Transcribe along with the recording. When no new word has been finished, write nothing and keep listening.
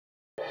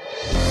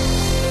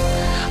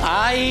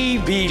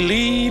I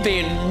believe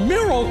in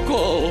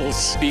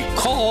miracles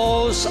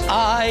because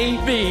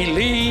I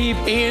believe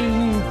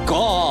in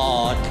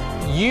God.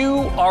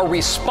 You are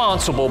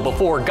responsible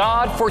before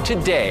God for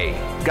today.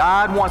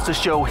 God wants to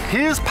show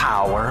His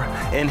power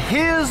and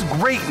His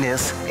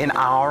greatness in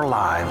our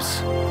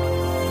lives.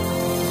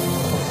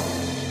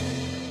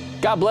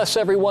 God bless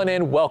everyone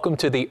and welcome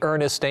to the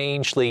Ernest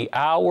Angley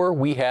Hour.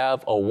 We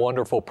have a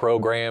wonderful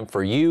program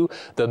for you.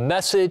 The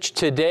message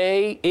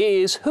today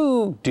is,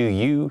 who do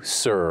you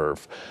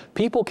serve?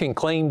 People can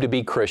claim to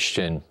be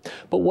Christian,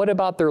 but what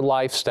about their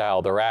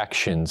lifestyle, their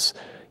actions?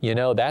 You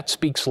know, that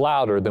speaks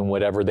louder than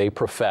whatever they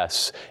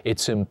profess.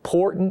 It's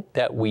important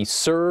that we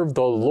serve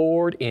the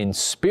Lord in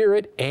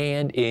spirit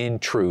and in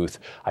truth.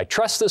 I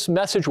trust this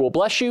message will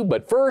bless you,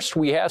 but first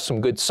we have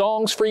some good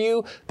songs for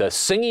you. The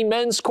Singing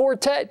Men's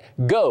Quartet,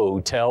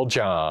 Go Tell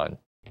John.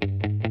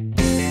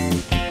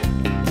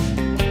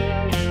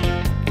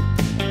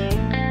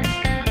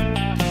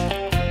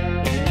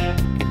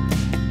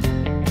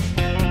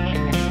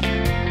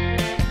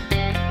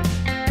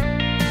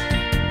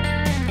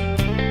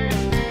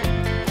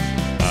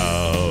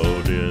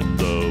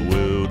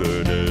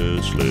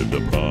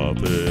 The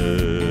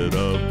prophet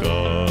of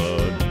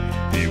God,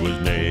 he was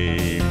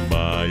named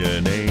by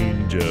an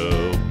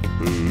angel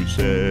who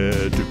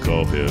said to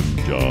call him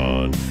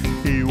John.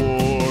 He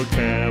wore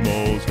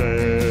camel's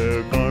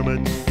hair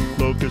garments,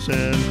 locusts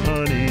and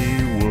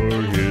honey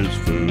were his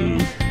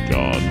food.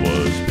 John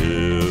was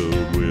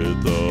filled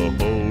with the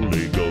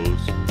Holy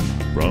Ghost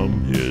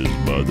from his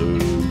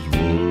mother's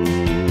womb.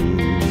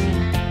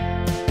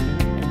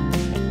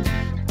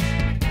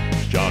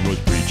 John was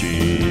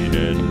preaching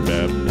and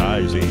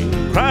baptizing,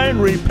 crying,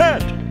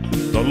 repent,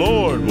 the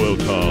Lord will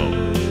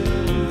come.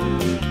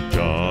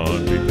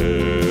 John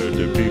prepared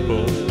the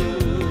people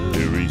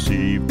to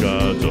receive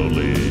God's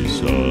only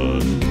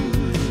Son.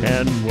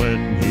 And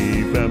when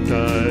he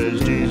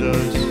baptized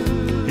Jesus,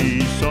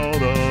 he saw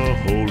the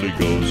Holy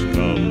Ghost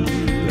come.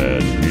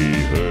 Then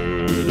he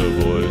heard a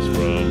voice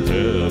from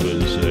heaven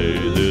say,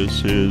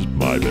 this is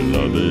my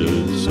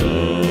beloved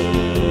Son.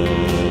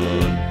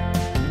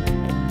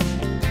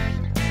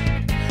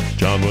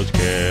 John was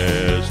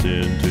cast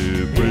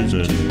into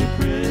prison,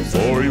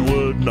 for he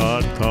would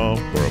not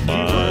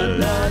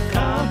compromise.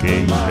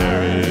 King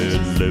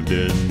Herod lived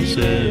in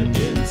sin,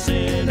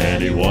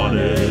 and he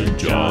wanted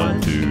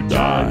John to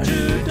die.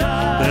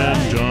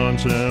 Then John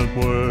sent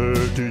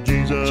word to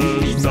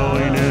Jesus,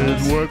 knowing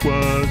his work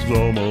was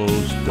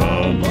almost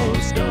done.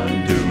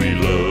 Do we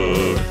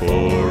look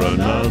for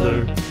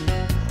another,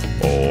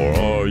 or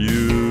are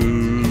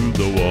you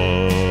the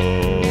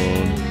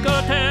one?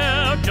 Go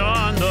tell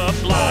John the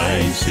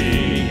blind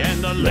see,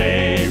 and the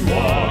lame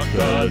walk,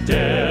 the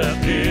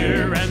deaf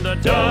hear, and the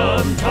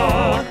dumb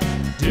talk.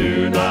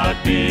 Do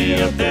not be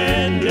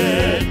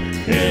offended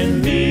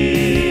in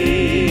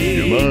me.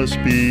 You must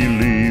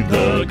believe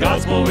the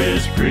gospel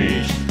is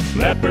preached,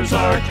 lepers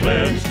are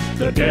cleansed,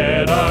 the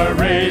dead are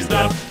raised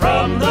up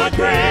from the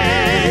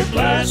grave.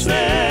 Blessed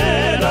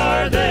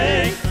are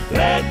they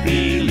that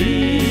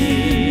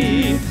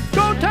believe.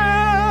 Go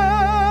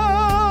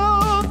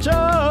tell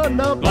John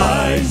the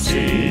blind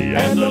see,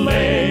 and the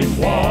lame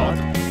walk,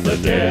 the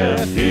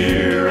deaf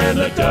hear, and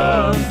the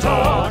dumb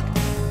talk.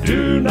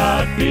 Do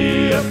not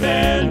be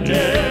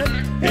offended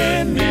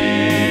in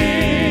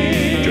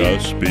me.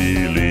 Just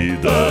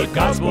believe the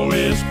gospel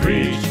is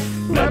preached,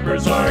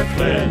 lepers are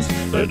cleansed,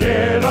 the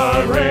dead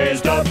are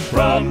raised up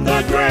from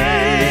the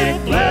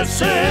grave.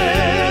 Blessed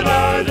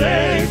are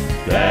they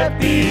that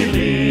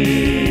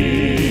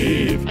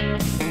believe.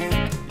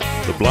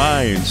 The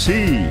blind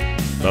see,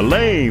 the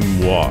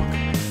lame walk,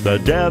 the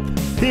deaf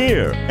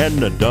hear, and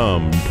the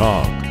dumb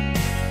talk.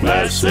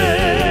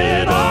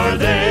 Blessed are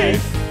they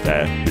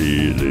that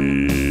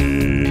believe.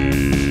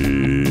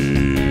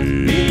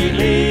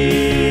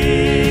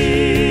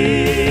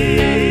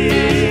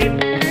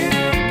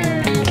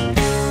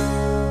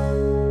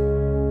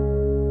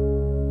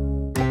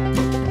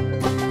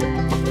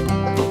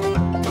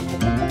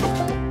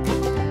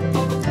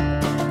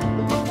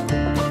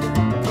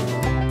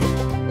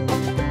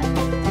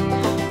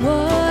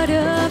 What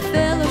a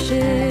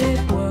fellowship,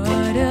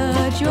 what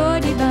a joy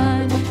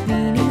divine,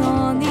 leaning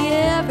on the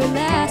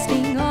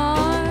everlasting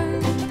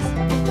arms.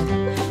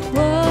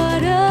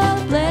 What a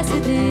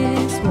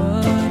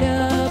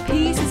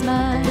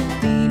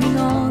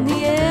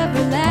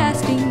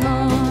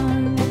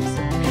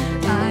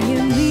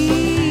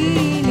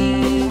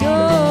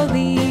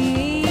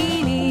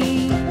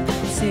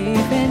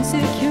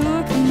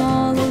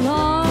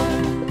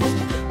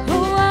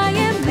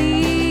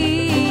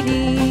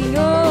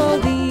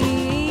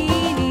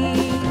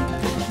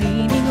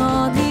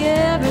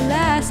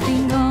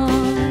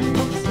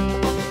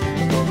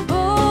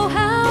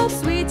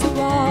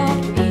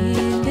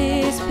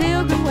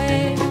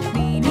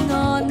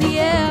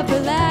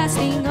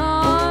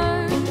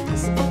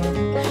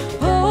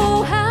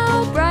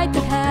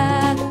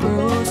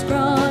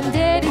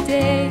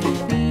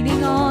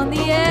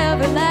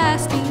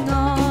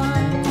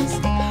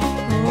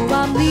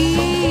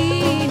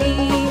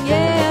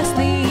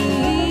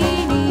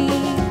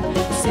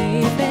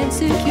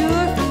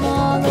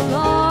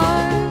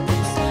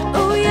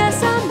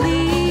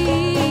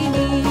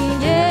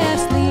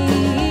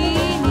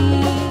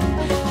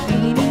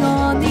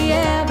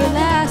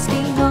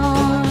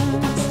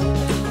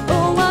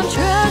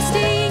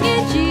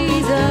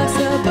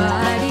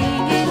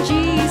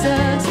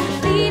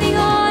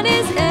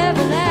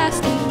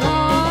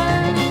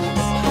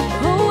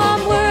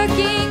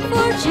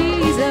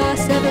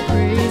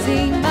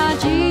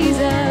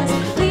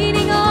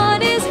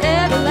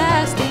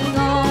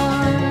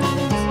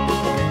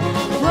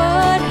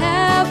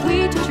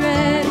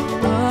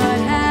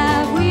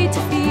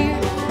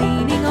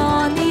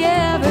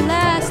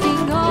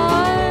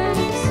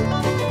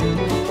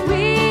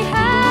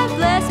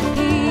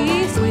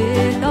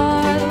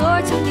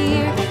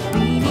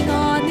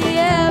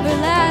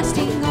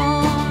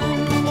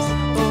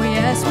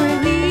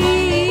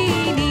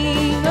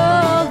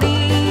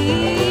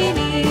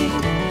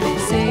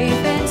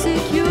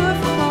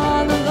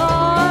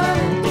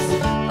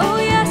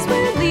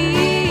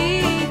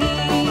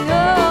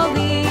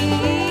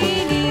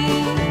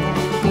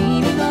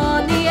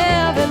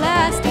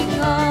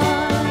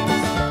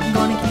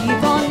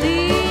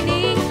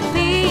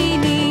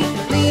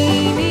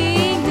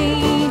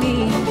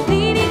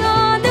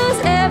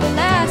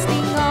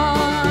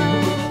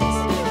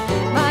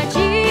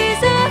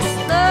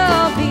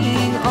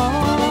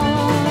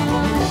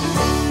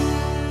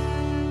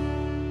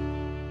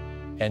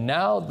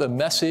the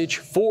message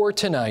for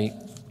tonight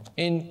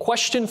in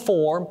question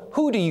form,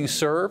 who do you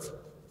serve?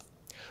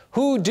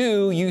 Who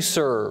do you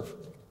serve?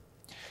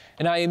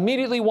 And I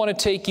immediately want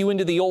to take you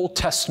into the Old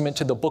Testament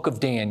to the book of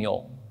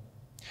Daniel.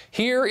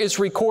 Here is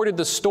recorded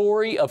the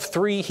story of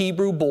 3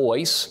 Hebrew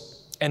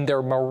boys and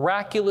their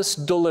miraculous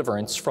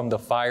deliverance from the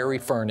fiery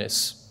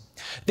furnace.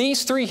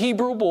 These 3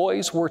 Hebrew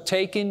boys were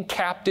taken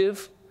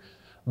captive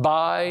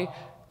by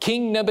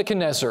King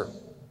Nebuchadnezzar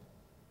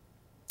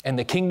and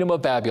the kingdom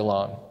of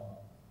Babylon,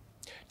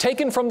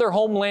 taken from their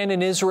homeland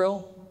in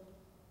Israel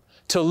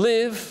to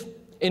live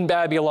in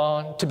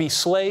Babylon, to be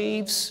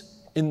slaves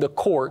in the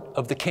court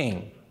of the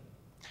king.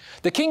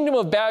 The kingdom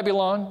of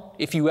Babylon,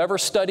 if you ever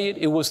study it,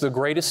 it was the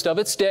greatest of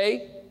its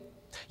day,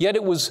 yet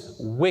it was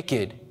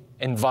wicked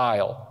and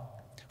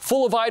vile,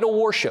 full of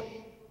idol worship,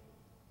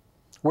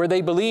 where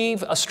they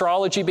believe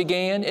astrology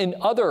began and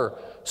other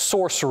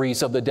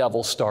sorceries of the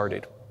devil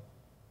started.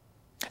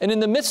 And in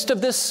the midst of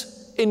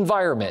this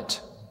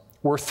environment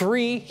were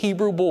 3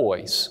 Hebrew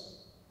boys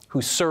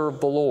who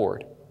served the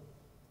Lord.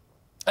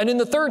 And in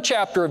the 3rd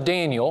chapter of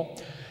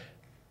Daniel,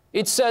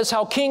 it says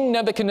how King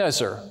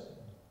Nebuchadnezzar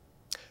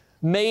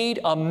made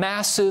a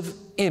massive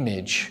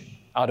image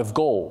out of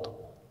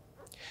gold.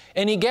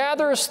 And he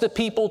gathers the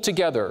people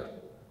together,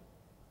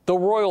 the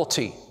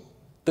royalty,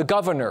 the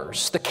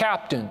governors, the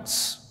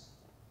captains,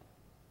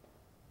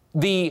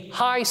 the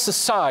high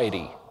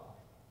society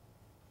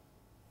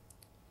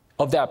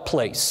of that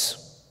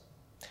place.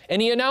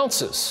 And he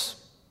announces,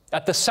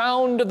 at the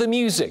sound of the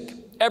music,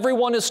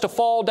 everyone is to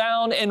fall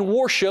down and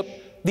worship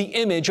the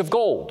image of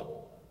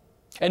gold.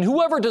 And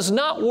whoever does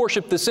not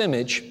worship this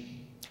image,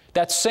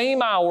 that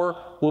same hour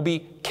will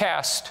be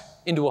cast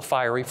into a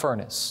fiery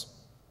furnace.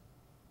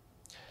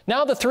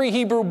 Now the 3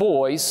 Hebrew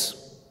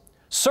boys,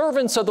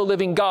 servants of the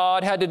living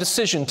God, had a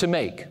decision to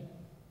make.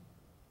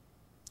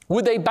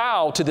 Would they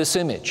bow to this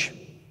image?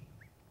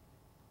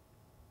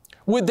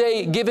 Would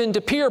they give in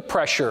to peer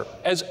pressure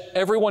as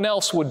everyone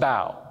else would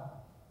bow?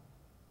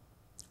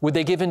 Would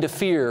they give in to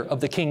fear of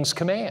the king's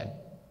command?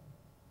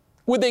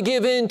 Would they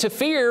give in to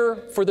fear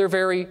for their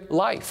very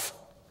life?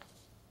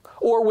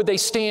 Or would they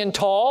stand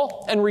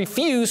tall and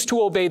refuse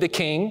to obey the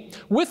king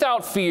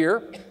without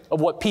fear of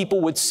what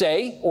people would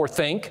say or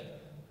think,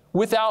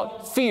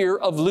 without fear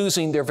of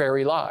losing their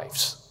very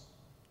lives?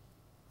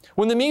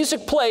 When the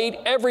music played,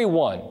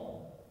 everyone,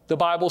 the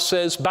Bible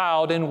says,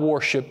 bowed and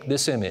worshiped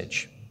this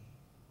image.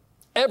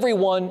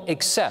 Everyone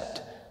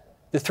except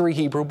the 3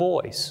 Hebrew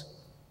boys.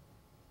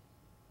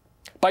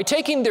 By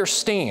taking their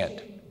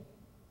stand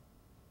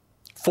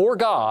for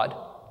God,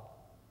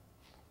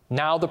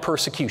 now the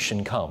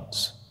persecution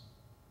comes.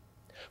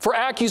 For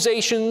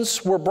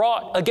accusations were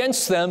brought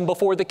against them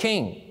before the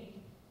king.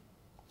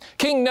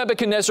 King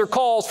Nebuchadnezzar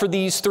calls for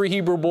these 3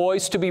 Hebrew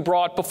boys to be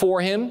brought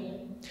before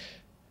him.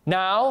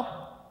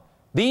 Now,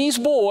 these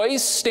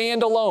boys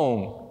stand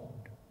alone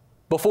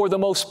before the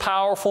most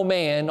powerful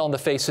man on the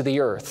face of the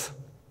earth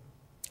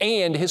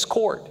and his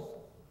court.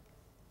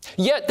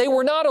 Yet they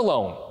were not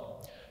alone,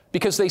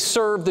 because they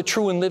served the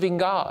true and living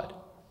God,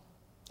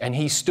 and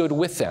he stood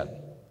with them.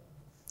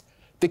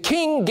 The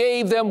king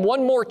gave them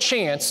one more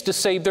chance to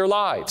save their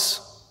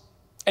lives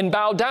and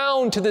bow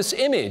down to this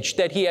image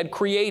that he had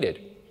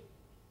created.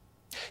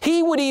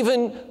 He would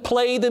even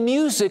play the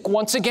music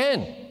once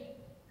again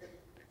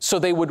so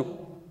they would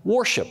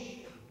worship.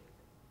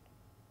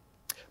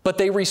 But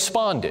they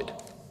responded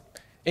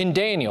in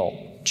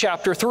Daniel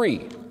chapter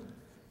 3,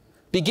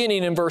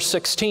 beginning in verse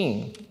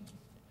 16.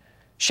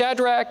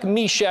 Shadrach,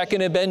 Meshach,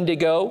 and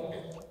Abednego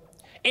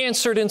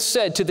answered and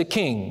said to the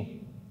king,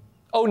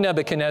 O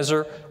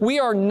Nebuchadnezzar, we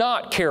are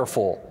not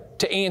careful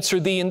to answer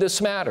thee in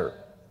this matter.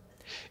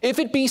 If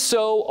it be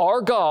so,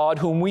 our God,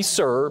 whom we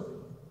serve,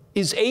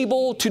 is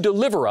able to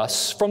deliver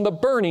us from the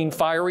burning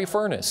fiery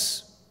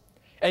furnace,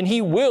 and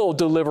he will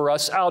deliver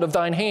us out of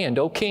thine hand,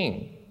 O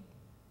king.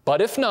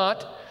 But if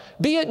not,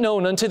 be it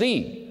known unto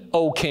thee,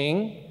 O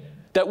king,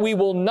 that we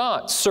will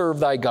not serve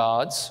thy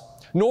gods,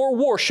 nor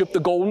worship the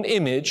golden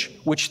image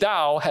which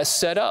thou hast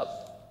set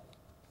up.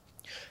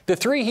 The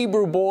 3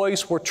 Hebrew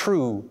boys were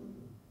true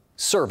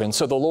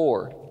servants of the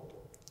Lord.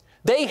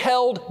 They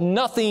held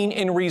nothing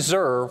in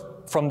reserve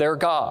from their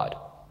God,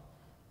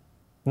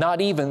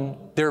 not even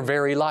their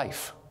very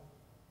life.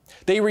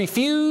 They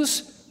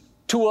refused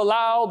to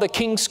allow the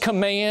king's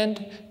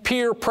command,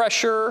 peer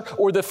pressure,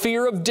 or the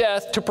fear of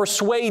death to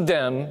persuade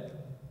them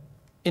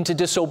into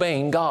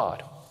disobeying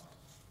God.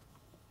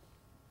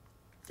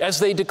 As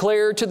they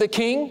declared to the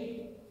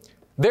king,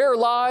 their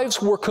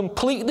lives were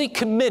completely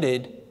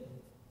committed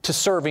to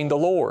serving the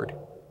Lord.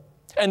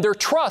 And their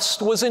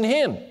trust was in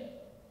him,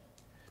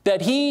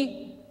 that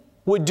he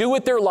would do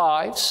with their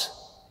lives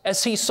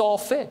as he saw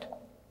fit.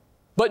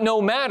 But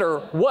no matter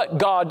what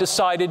God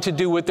decided to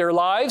do with their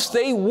lives,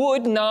 they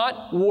would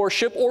not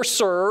worship or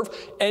serve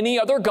any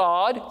other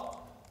God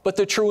but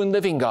the true and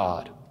living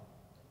God.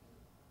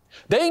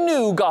 They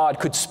knew God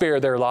could spare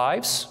their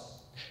lives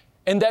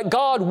and that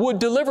God would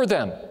deliver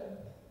them.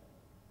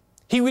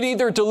 He would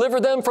either deliver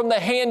them from the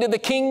hand of the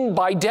king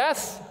by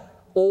death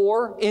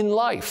or in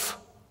life.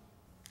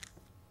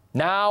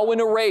 Now in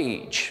a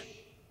rage,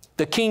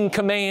 the king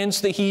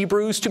commands the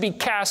Hebrews to be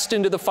cast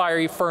into the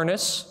fiery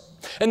furnace,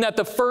 and that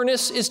the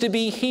furnace is to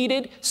be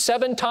heated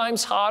 7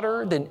 times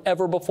hotter than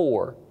ever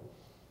before.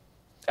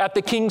 At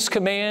the king's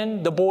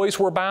command, the boys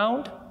were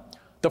bound,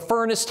 the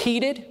furnace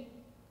heated,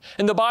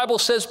 and the Bible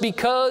says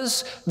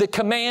because the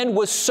command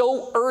was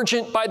so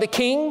urgent by the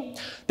king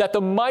that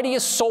the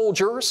mightiest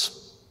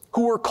soldiers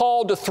who were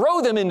called to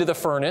throw them into the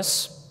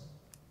furnace,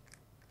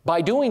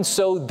 by doing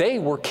so, they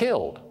were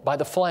killed by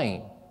the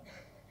flame.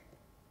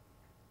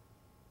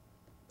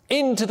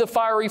 Into the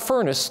fiery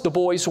furnace the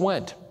boys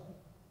went,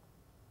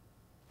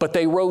 but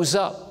they rose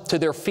up to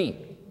their feet,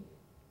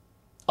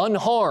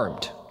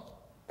 unharmed,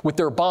 with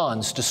their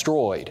bonds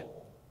destroyed.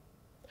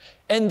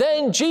 And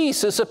then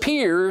Jesus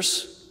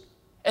appears,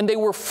 and they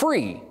were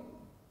free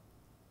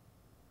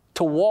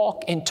to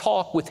walk and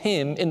talk with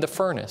Him in the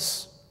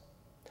furnace,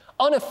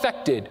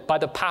 unaffected by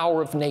the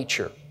power of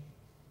nature,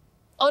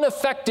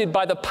 unaffected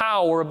by the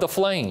power of the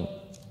flame.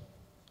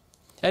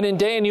 And in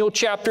Daniel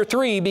chapter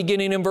 3,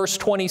 beginning in verse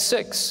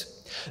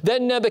 26,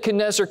 then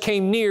Nebuchadnezzar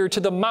came near to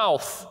the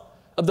mouth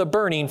of the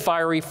burning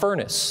fiery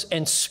furnace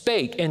and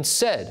spake and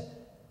said,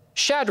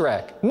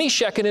 Shadrach,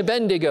 Meshach, and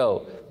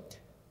Abednego,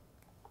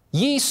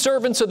 ye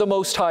servants of the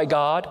Most High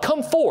God,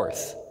 come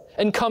forth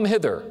and come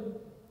hither.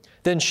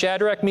 Then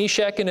Shadrach,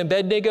 Meshach, and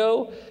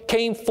Abednego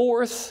came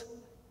forth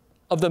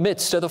of the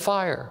midst of the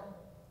fire.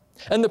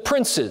 And the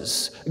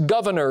princes,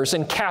 governors,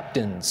 and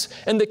captains,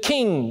 and the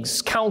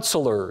king's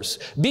counselors,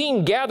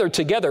 being gathered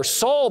together,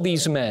 saw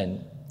these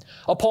men,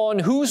 upon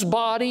whose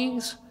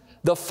bodies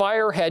the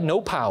fire had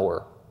no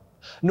power,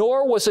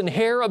 nor was an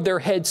hair of their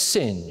head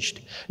singed,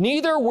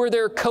 neither were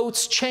their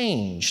coats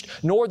changed,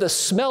 nor the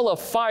smell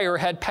of fire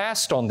had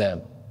passed on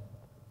them.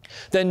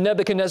 Then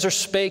Nebuchadnezzar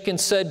spake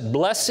and said,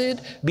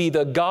 Blessed be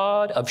the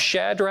God of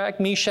Shadrach,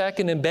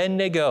 Meshach, and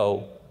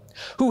Abednego,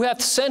 who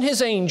hath sent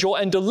His angel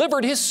and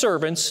delivered His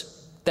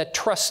servants that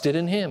trusted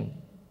in Him,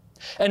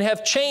 and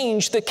have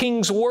changed the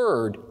king's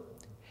word,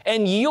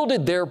 and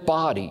yielded their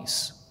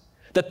bodies,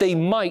 that they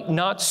might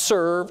not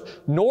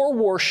serve nor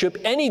worship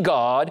any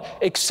god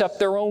except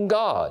their own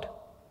God.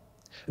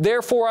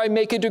 Therefore I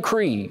make a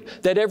decree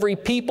that every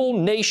people,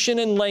 nation,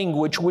 and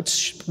language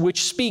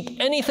which speak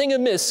anything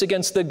amiss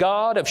against the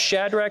God of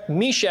Shadrach,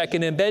 Meshach,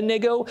 and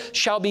Abednego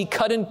shall be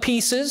cut in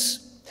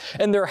pieces,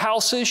 and their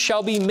houses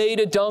shall be made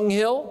a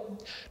dunghill,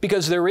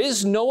 because there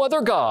is no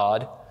other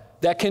God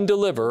that can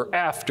deliver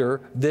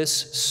after this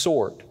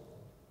sort.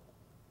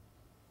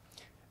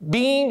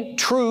 Being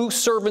true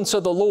servants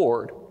of the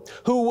Lord,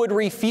 who would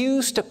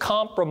refuse to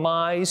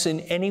compromise in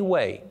any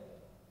way,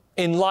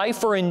 in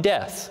life or in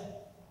death,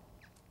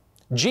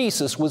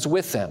 Jesus was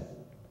with them.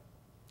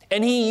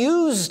 And He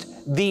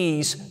used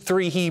these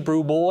 3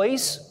 Hebrew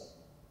boys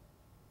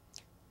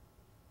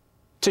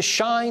to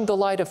shine the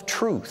light of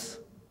truth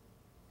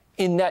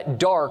in that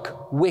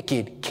dark,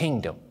 wicked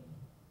kingdom.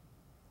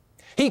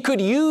 He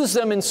could use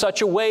them in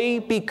such a way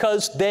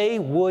because they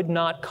would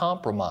not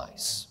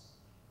compromise.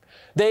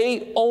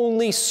 They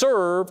only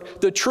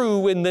served the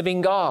true and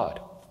living God.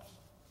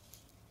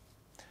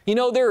 You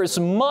know, there is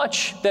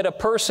much that a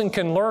person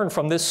can learn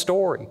from this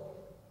story.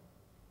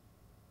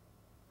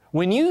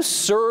 When you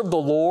serve the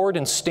Lord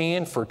and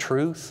stand for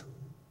truth,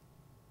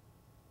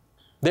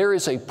 there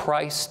is a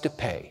price to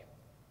pay.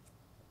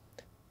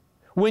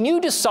 When you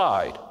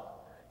decide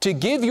to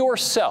give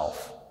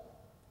yourself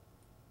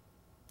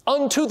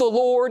unto the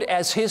Lord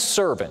as His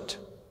servant,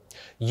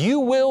 you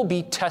will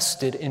be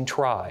tested and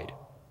tried,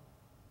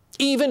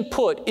 even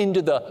put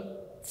into the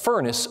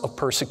furnace of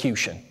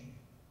persecution.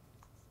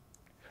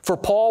 For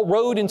Paul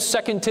wrote in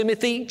 2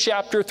 Timothy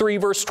chapter 3,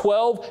 verse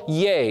 12,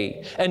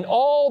 Yea, and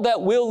all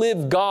that will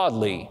live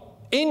godly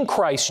in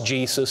Christ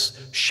Jesus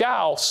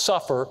shall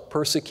suffer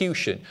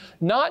persecution.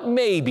 Not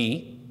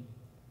maybe,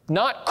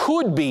 not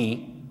could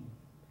be.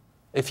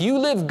 If you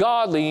live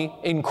godly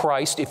in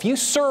Christ, if you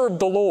serve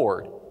the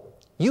Lord,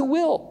 you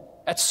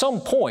will at some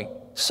point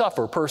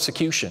suffer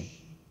persecution.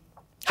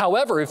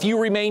 However, if you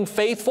remain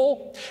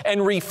faithful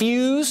and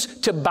refuse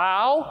to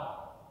bow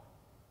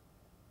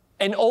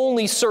and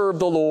only serve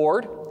the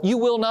Lord, you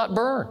will not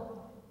burn,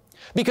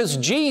 because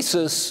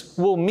Jesus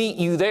will meet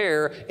you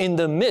there in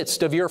the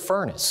midst of your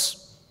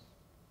furnace.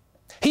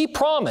 He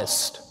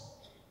promised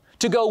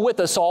to go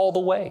with us all the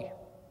way,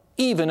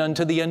 even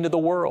unto the end of the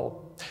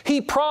world.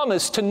 He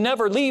promised to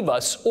never leave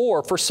us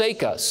or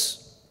forsake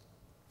us.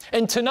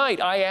 And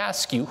tonight I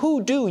ask you,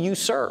 who do you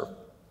serve?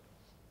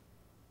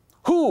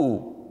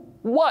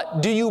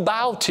 What do you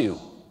bow to?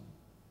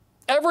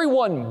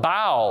 Everyone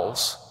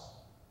bows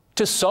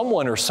to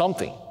someone or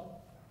something.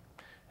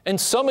 And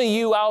some of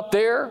you out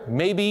there,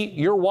 maybe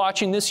you're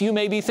watching this, you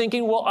may be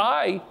thinking, well,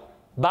 I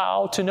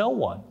bow to no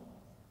one.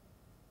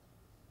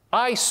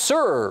 I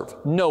serve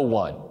no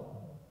one.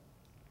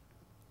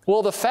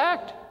 Well, the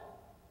fact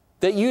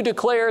that you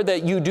declare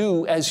that you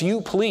do as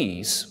you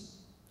please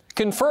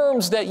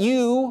confirms that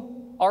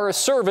you are a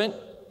servant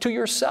to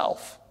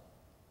yourself,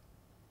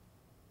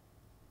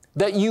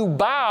 that you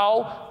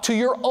bow to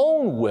your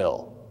own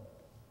will.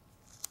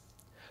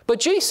 But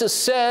Jesus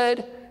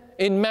said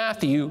in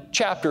Matthew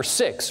chapter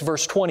 6,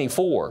 verse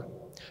 24,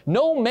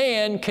 "No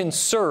man can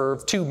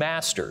serve two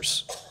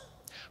masters,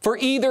 for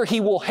either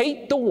he will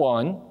hate the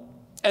one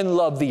and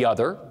love the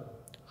other,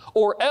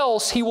 or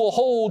else he will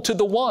hold to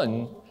the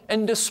one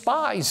and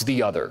despise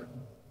the other."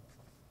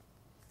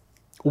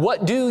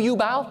 What do you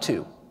bow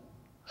to?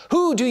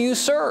 Who do you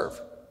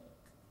serve?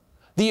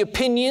 The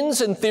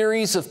opinions and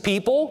theories of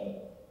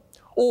people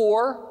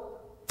or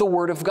the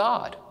Word of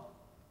God?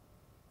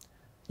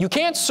 You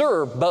can't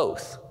serve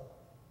both.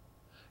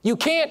 You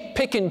can't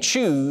pick and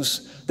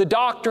choose the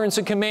doctrines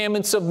and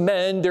commandments of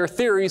men, their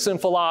theories and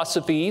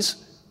philosophies,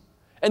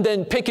 and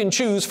then pick and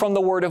choose from the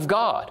Word of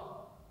God.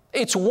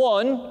 It's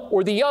one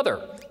or the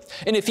other.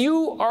 And if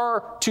you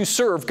are to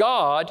serve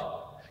God,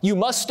 you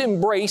must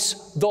embrace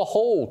the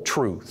whole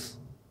truth.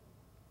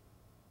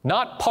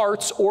 Not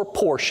parts or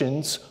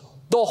portions,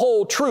 the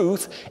whole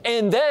truth,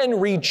 and then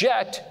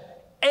reject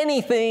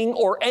anything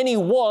or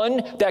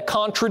anyone that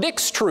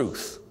contradicts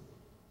truth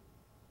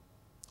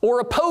or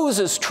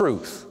opposes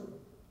truth.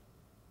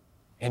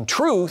 And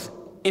truth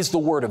is the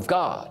Word of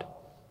God.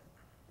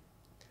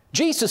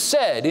 Jesus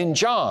said in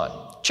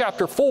John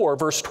chapter 4,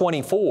 verse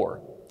 24,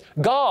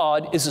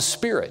 "God is a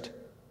spirit,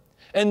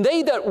 and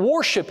they that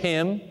worship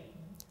Him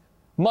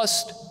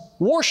must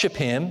worship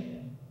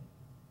Him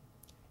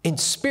in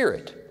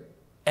spirit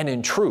and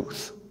in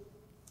truth."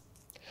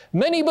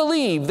 Many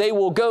believe they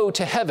will go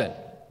to heaven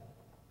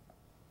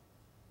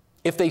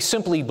if they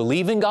simply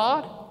believe in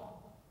God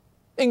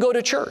and go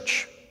to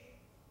church.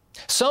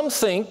 Some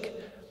think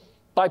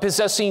by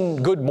possessing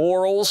good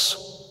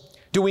morals,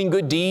 doing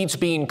good deeds,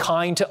 being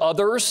kind to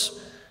others,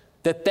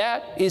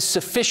 that is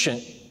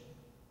sufficient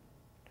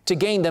to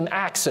gain them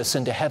access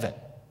into heaven.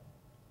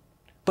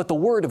 But the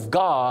Word of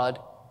God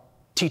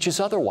teaches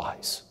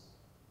otherwise.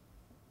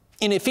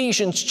 In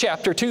Ephesians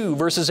chapter 2,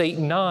 verses 8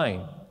 and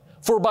 9,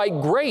 "For by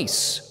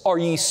grace are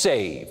ye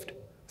saved,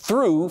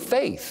 through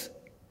faith,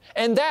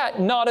 and that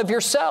not of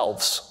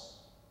yourselves.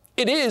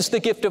 It is the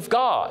gift of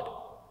God,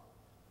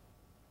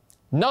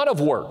 not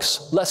of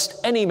works, lest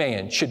any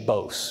man should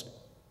boast."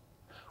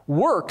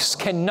 Works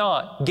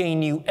cannot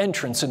gain you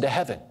entrance into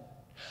heaven.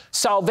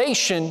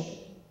 Salvation,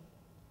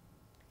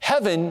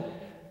 heaven,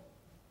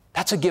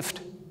 that's a gift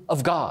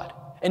of God.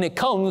 And it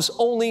comes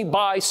only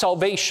by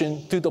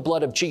salvation through the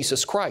blood of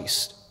Jesus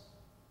Christ.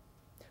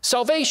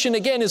 Salvation,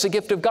 again, is a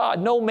gift of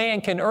God. No man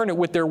can earn it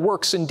with their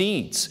works and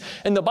deeds.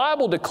 And the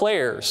Bible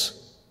declares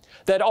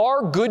that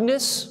our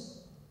goodness,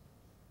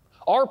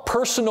 our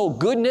personal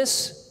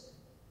goodness,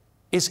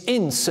 is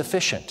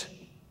insufficient.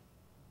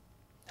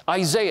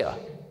 Isaiah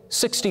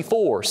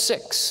 64,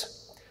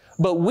 6,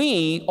 "But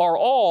we are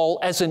all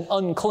as an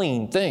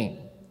unclean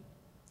thing,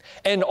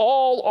 and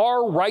all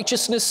our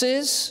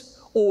righteousnesses,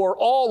 or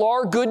all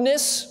our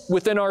goodness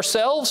within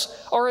ourselves,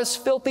 are as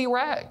filthy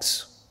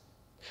rags.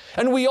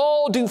 And we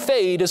all do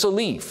fade as a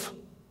leaf,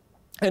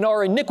 and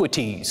our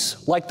iniquities,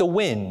 like the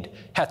wind,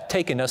 hath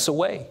taken us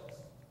away."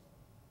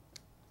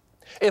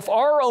 If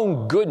our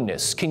own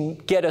goodness can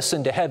get us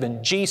into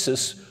heaven,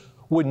 Jesus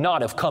would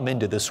not have come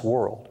into this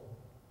world.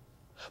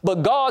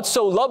 But God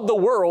so loved the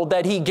world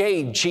that He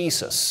gave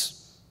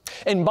Jesus.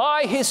 And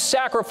by His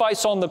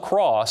sacrifice on the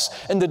cross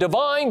and the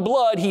divine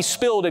blood He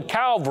spilled at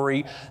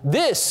Calvary,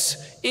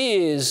 this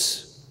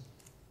is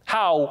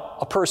how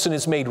a person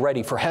is made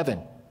ready for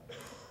heaven.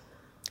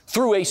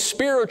 Through a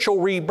spiritual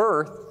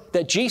rebirth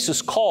that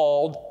Jesus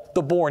called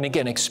the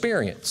born-again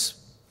experience.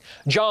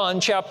 John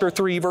chapter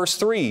 3, verse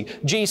 3,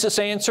 "Jesus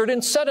answered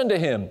and said unto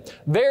him,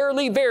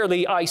 Verily,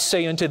 verily, I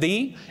say unto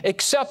thee,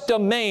 except a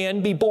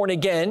man be born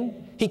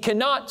again, he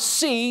cannot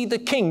see the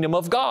kingdom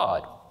of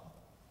God."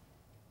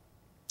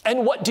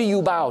 And what do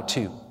you bow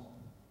to?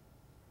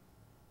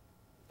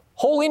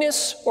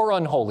 Holiness or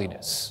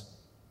unholiness?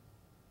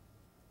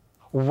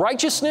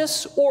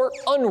 Righteousness or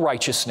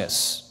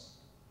unrighteousness?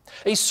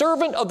 A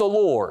servant of the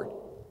Lord,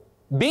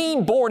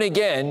 being born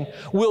again,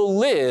 will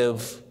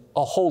live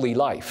a holy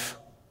life.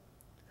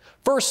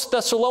 1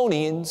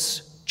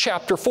 Thessalonians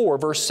chapter 4,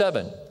 verse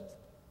 7,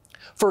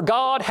 "For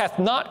God hath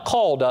not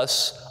called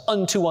us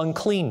unto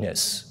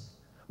uncleanness,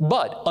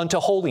 but unto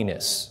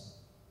holiness."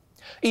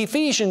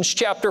 Ephesians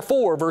chapter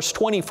 4, verse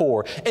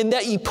 24, "And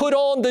that ye put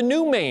on the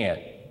new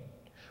man,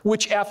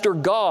 which after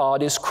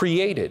God is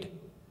created,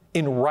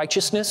 in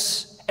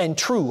righteousness and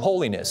true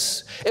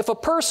holiness." If a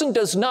person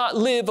does not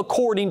live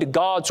according to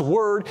God's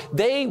word,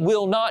 they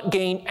will not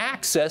gain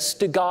access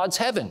to God's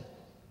heaven.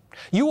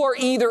 You are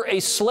either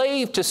a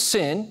slave to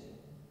sin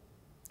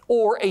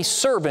or a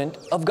servant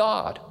of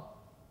God.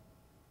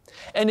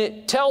 And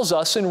it tells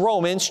us in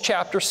Romans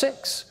chapter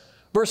 6,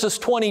 verses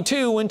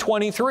 22 and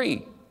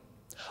 23,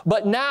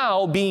 "But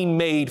now being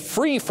made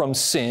free from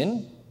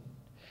sin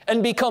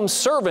and become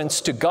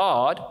servants to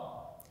God,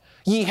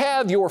 ye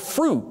have your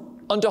fruit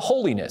unto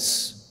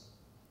holiness,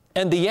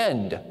 and the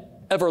end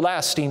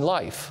everlasting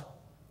life.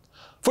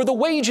 For the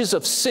wages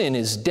of sin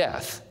is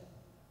death,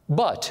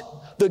 but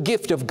the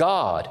gift of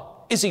God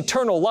is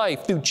eternal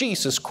life through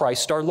Jesus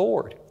Christ our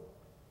Lord."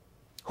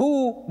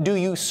 Who do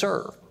you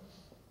serve?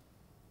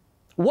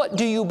 What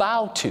do you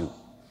bow to?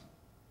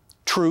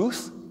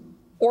 truth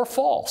or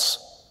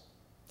false.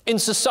 In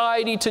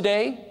society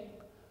today,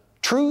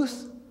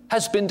 truth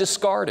has been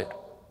discarded,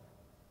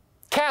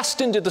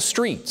 cast into the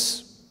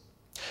streets.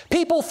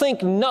 People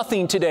think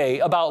nothing today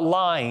about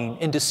lying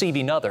and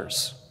deceiving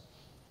others.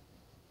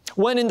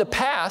 When in the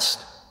past,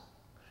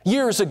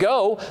 years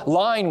ago,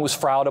 lying was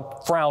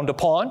frowned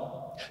upon,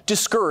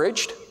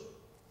 discouraged,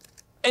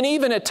 and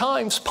even at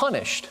times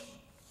punished.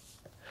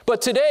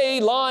 But today,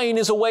 lying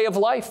is a way of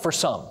life for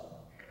some.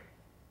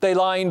 They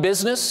lie in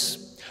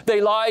business.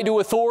 They lie to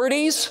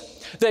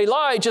authorities. They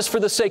lie just for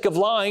the sake of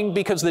lying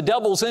because the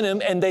devil's in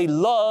them, and they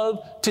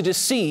love to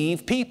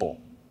deceive people.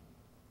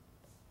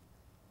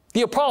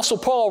 The Apostle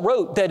Paul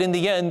wrote that in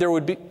the end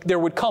there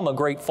would come a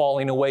great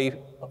falling away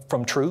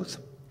from truth,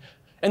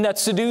 and that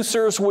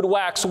seducers would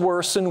wax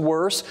worse and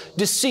worse,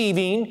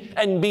 deceiving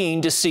and being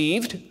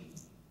deceived.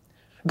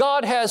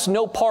 God has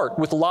no part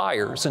with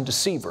liars and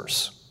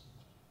deceivers.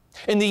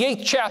 In the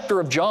 8th chapter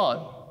of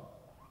John,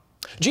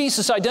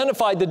 Jesus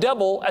identified the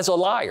devil as a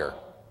liar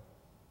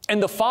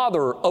and the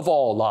father of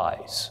all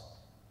lies.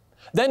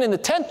 Then in the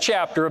 10th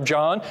chapter of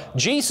John,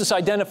 Jesus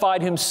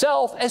identified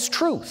himself as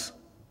truth.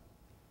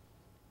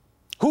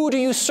 Who do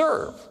you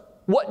serve?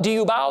 What do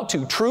you bow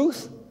to,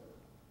 truth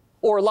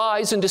or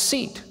lies and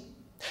deceit?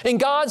 In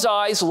God's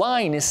eyes,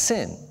 lying is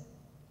sin,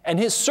 and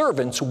His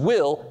servants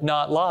will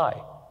not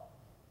lie.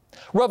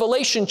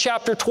 Revelation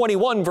chapter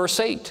 21, verse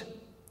 8.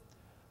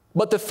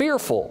 But the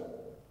fearful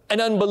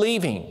and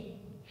unbelieving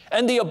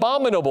and the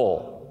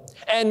abominable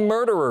and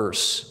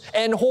murderers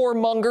and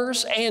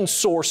whoremongers and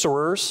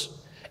sorcerers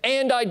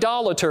and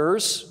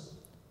idolaters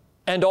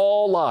and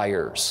all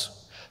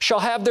liars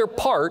shall have their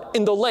part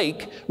in the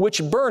lake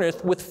which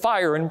burneth with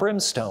fire and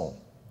brimstone,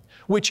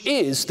 which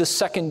is the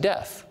second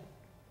death.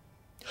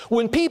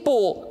 When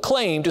people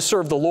claim to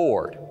serve the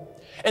Lord,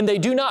 and they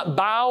do not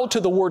bow to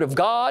the Word of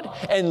God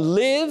and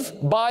live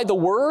by the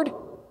Word,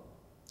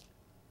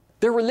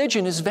 their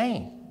religion is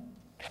vain.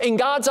 In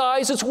God's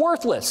eyes, it's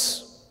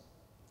worthless.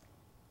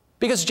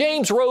 Because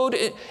James wrote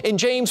in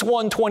James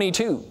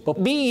 1:22,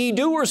 "But be ye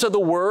doers of the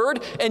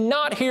Word, and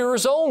not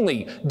hearers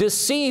only,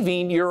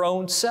 deceiving your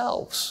own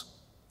selves."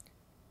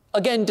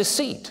 Again,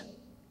 deceit.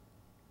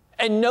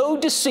 And no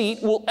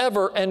deceit will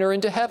ever enter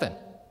into heaven.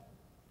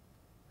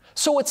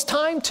 So it's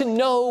time to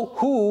know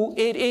who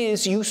it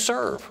is you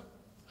serve.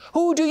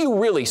 Who do you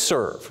really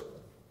serve?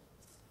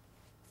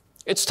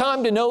 It's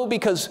time to know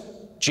because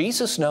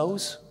Jesus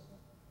knows.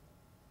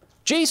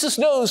 Jesus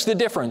knows the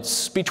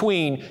difference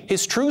between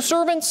His true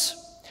servants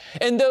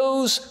and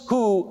those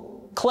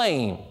who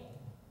claim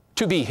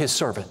to be His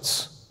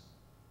servants.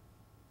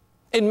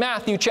 In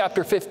Matthew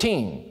chapter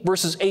 15,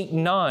 verses 8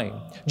 and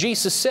 9,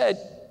 Jesus said,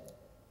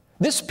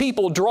 "This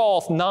people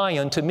draweth nigh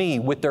unto me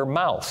with their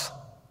mouth,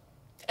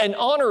 and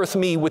honoreth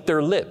me with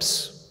their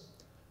lips,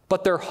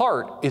 but their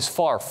heart is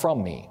far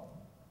from me.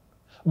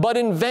 But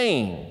in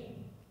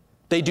vain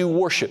they do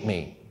worship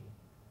me,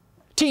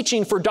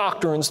 teaching for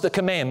doctrines the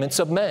commandments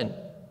of men."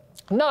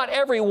 Not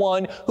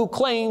everyone who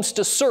claims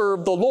to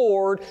serve the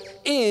Lord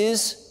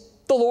is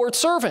the Lord's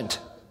servant.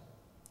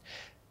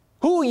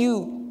 Who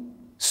you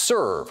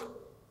serve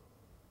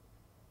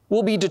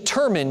will be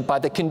determined by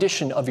the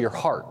condition of your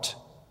heart,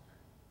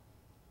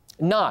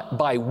 not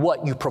by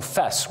what you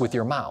profess with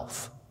your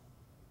mouth.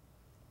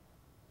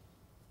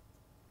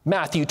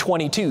 Matthew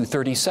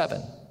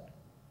 22:37,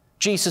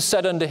 Jesus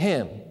said unto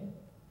him,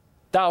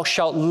 "Thou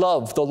shalt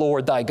love the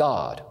Lord thy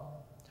God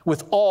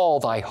with all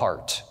thy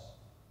heart,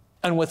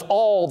 and with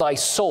all thy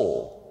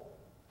soul,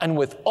 and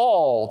with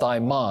all thy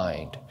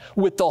mind,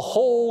 with the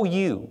whole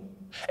you."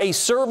 A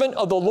servant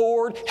of the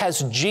Lord has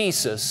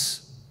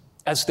Jesus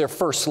as their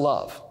first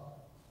love.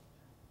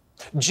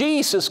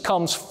 Jesus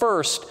comes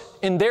first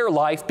in their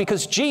life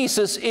because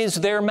Jesus is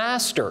their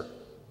master,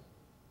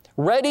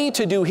 ready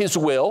to do His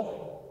will,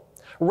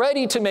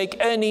 ready to make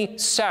any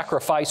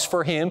sacrifice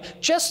for Him,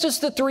 just as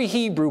the 3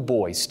 Hebrew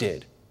boys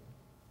did.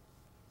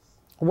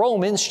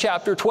 Romans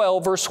chapter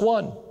 12, verse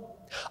 1.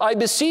 "I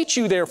beseech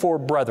you, therefore,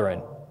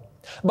 brethren,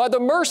 by the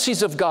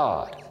mercies of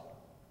God,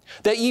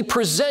 that ye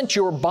present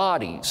your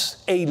bodies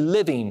a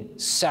living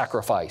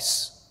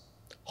sacrifice,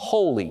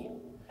 holy,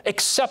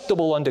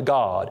 acceptable unto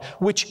God,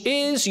 which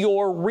is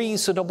your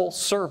reasonable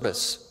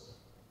service."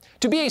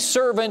 To be a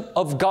servant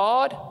of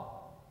God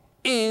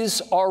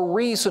is our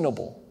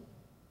reasonable,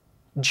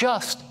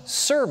 just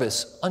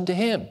service unto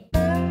Him.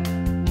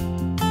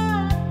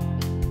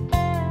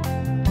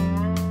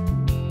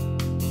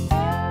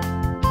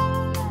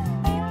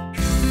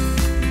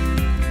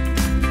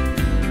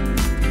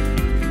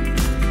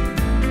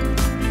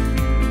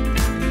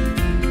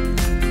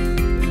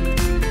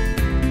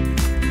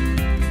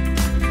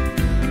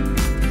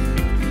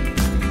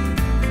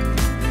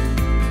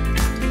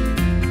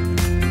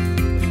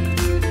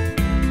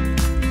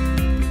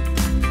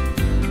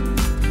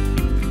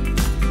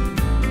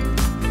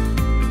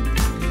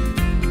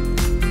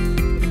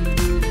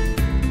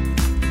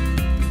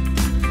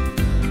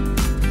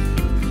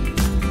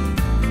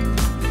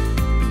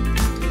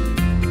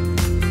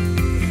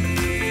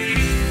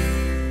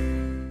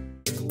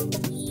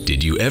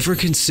 ever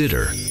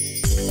consider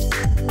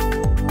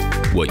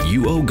what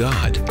you owe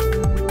God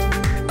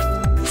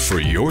for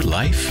your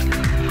life?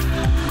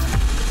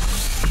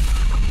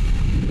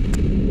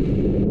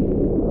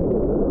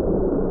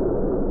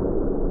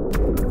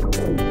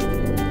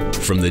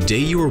 From the day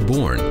you were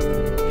born,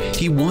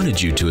 He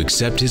wanted you to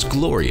accept His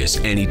glorious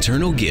and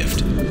eternal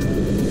gift,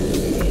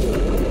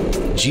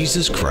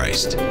 Jesus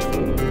Christ.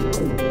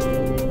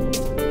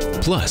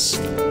 Plus,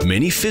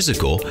 many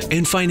physical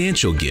and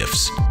financial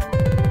gifts.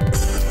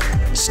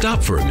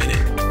 Stop for a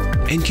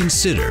minute and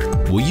consider,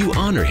 will you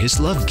honor His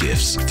love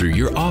gifts through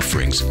your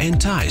offerings and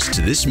tithes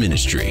to this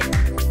ministry?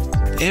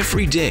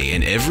 Every day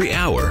and every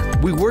hour,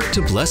 we work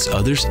to bless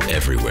others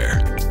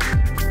everywhere.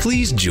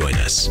 Please join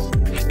us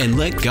and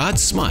let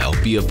God's smile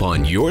be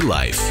upon your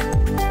life.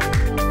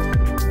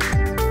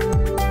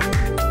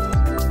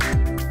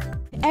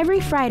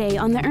 Every Friday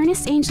on the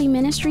Ernest Angley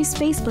Ministries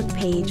Facebook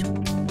page,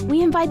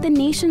 we invite the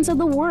nations of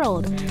the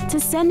world to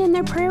send in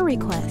their prayer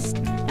requests,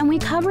 and we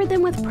cover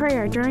them with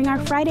prayer during our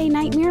Friday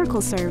night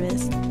miracle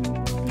service.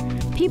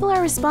 People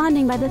are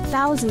responding by the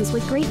thousands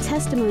with great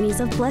testimonies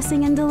of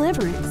blessing and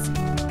deliverance.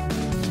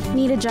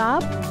 Need a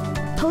job?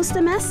 Post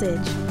a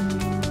message.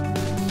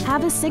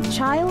 Have a sick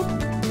child?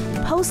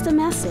 Post a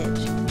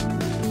message.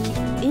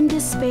 In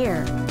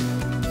despair?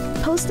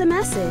 Post a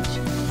message.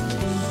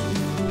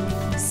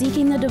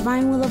 Seeking the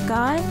divine will of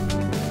God?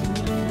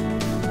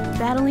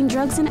 Battling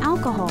drugs and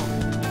alcohol?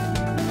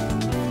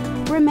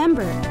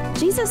 Remember,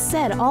 Jesus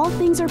said all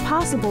things are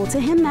possible to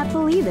him that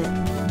believeth.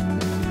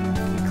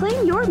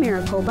 Claim your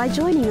miracle by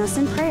joining us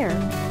in prayer,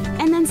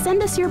 and then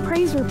send us your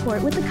praise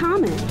report with a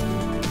comment.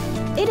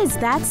 It is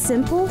that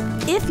simple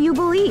if you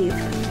believe.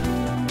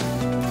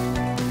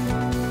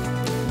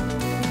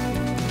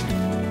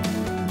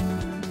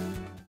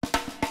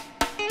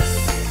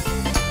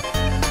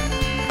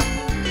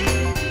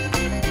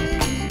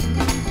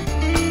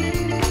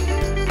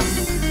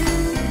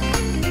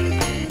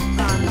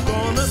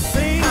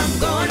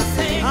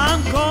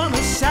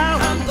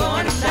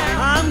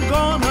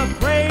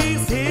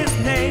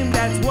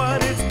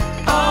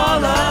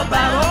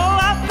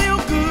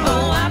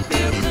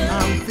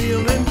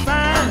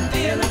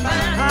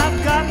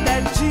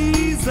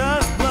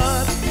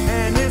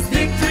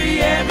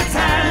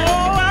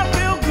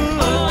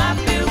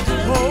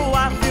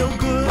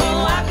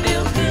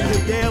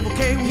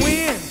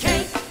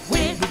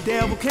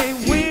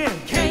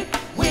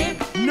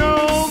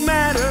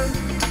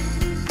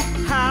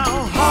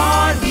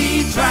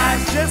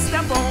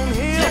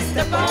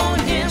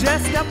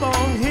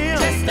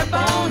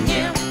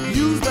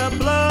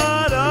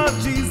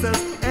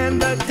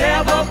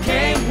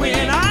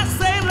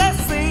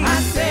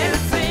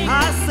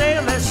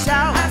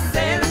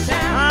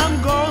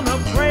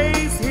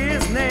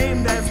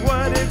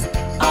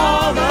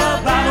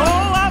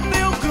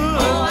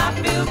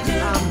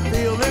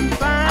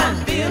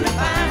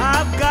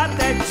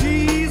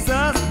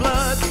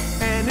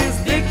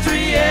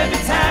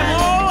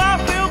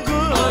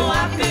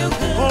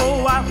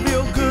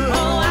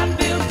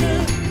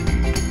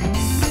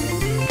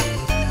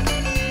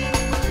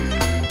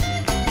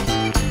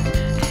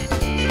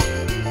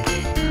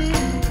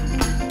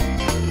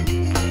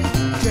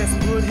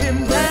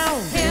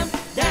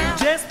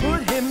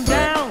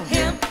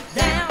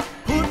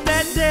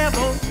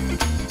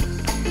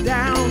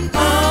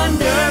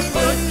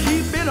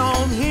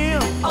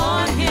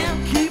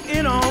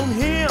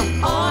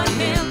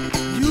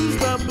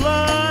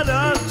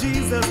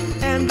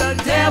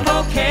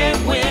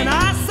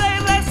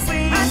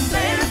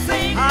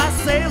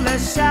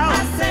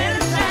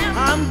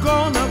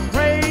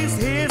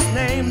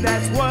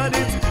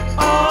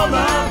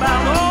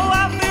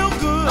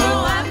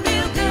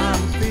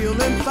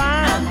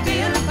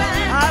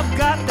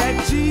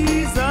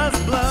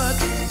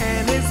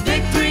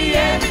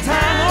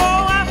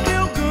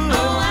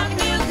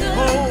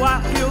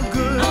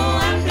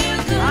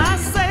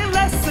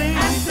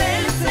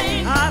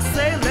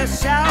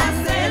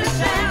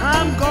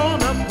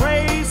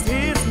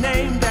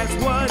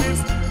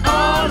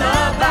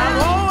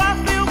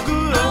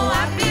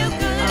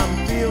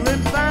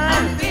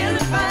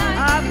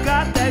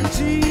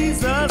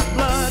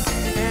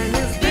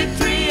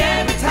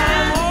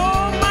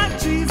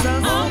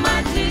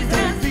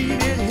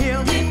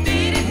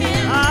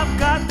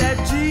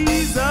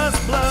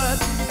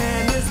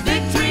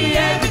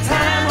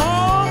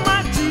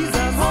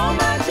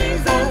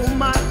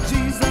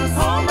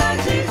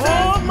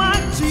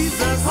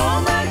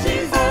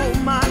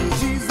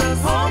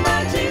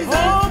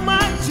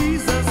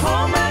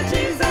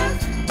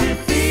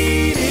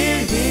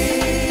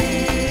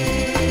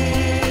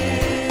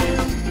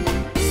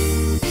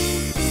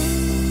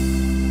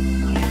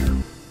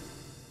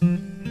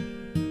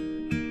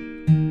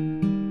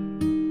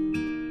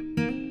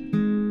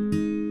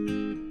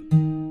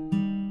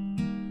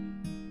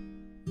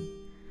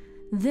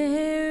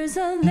 There's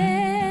a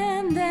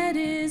land that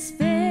is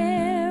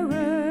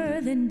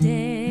fairer than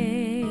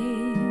day,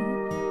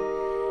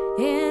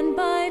 and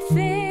by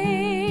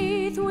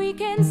faith we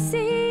can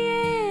see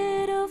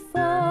it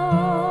afar.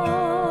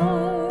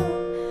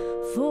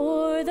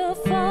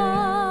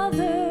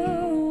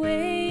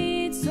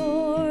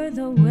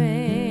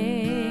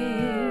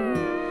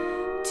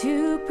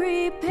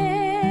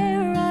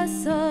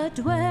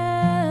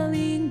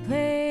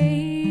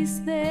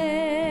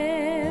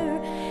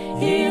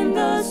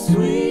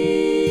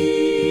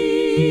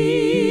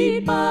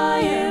 sweet by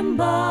and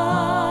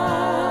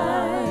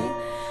by,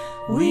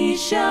 we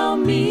shall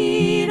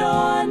meet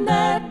on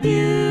that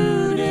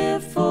beautiful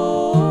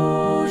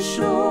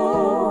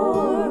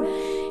shore.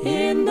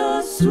 In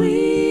the sweet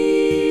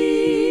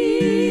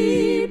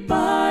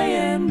by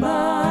and by,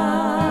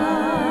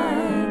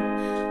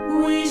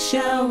 we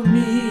shall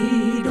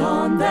meet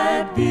on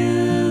that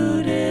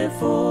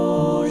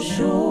beautiful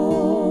shore.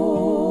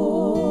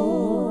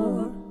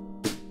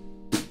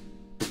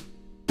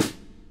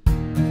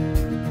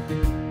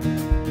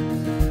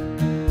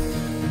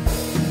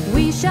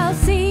 We shall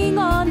sing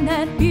on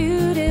that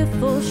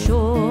beautiful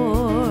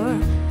shore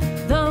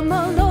the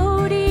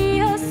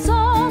melodious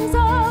songs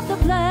of the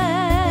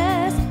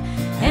blessed,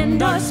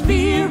 and our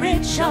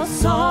spirit shall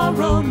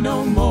sorrow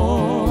no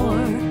more,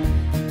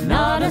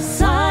 not a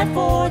sigh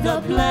for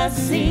the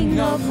blessing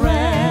of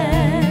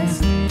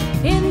rest.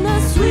 In the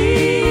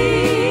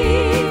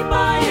sweet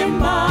by and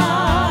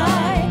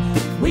by,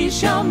 we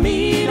shall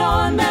meet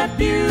on that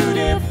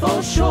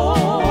beautiful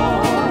shore.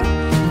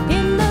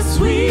 In the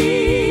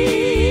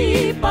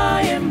sweet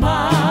by and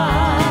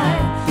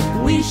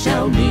by, we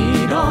shall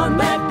meet on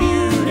that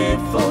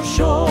beautiful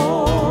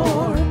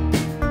shore.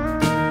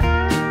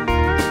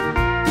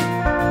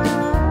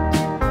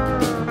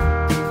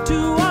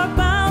 To our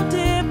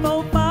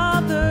bountiful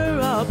Father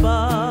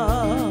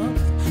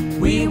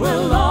above, we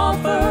will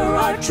offer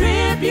our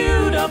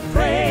tribute of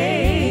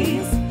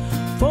praise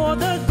for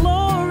the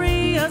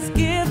glorious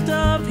gift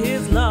of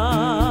His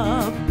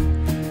love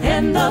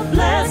and the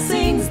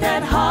blessings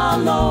that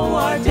hallow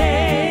our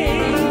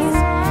days.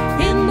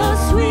 In the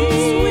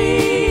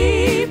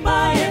sweet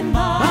by and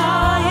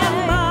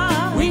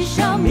by, we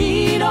shall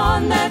meet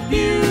on that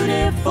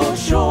beautiful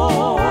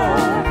shore.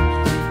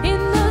 In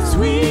the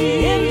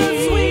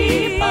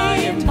sweet by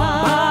and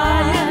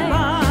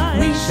by,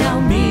 we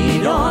shall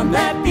meet on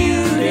that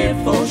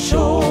beautiful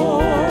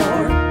shore.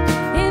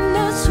 In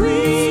the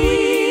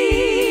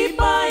sweet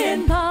by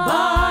and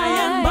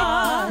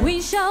by,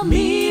 we shall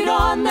meet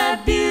on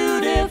that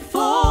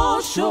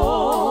beautiful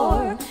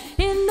shore.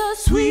 In the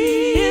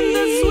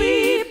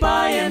sweet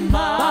by and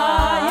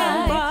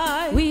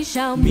by, we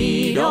shall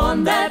meet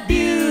on that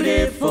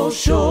beautiful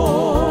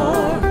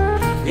shore.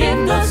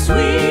 In the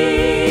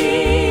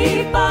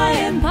sweet by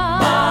and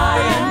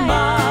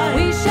by,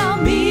 we shall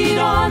meet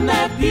on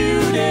that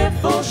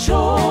beautiful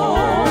shore.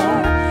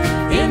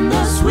 In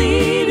the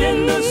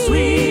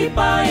sweet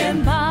by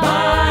and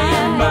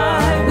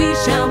by, we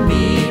shall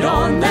meet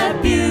on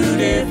that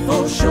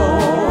beautiful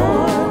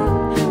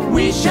shore.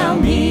 We shall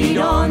meet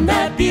on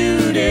that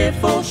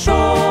beautiful shore.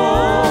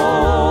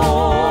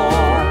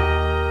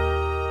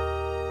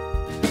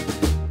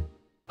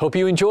 Hope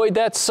you enjoyed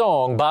that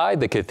song by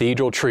the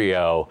Cathedral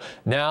Trio.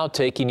 Now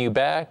taking you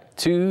back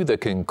to the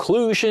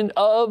conclusion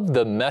of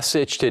the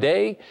message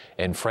today.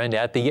 And friend,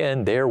 at the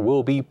end, there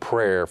will be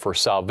prayer for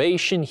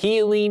salvation,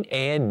 healing,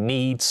 and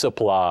needs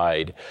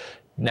supplied.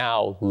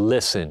 Now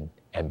listen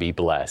and be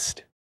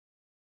blessed.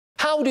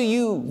 How do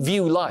you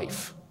view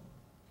life?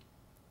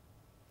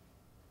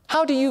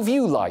 How do you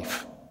view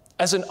life?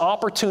 As an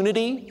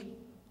opportunity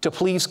to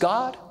please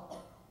God,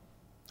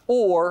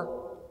 or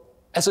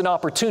as an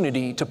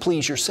opportunity to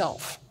please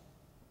yourself?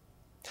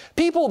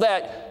 People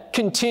that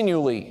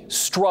continually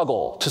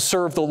struggle to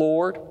serve the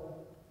Lord,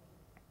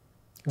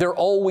 they're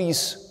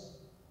always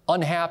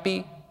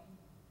unhappy,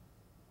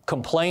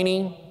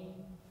 complaining,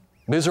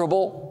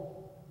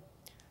 miserable.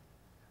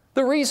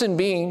 The reason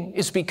being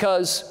is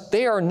because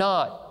they are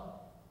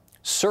not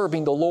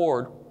serving the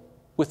Lord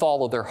with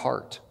all of their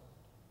heart.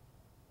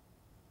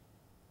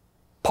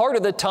 Part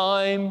of the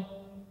time,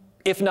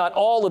 if not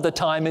all of the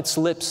time, it's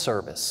lip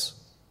service.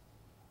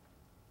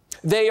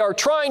 They are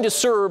trying to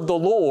serve the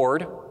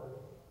Lord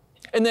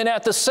and then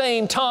at the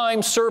same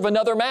time serve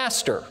another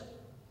master.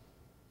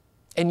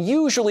 And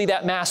usually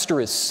that master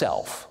is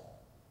self.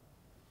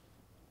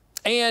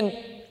 And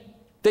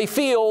they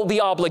feel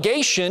the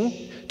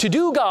obligation to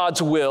do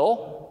God's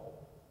will,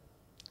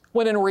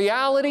 when in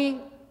reality,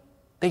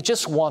 they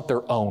just want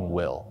their own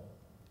will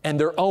and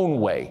their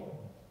own way.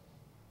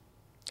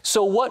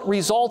 So what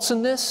results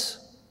in this?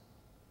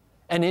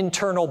 An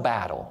internal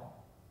battle.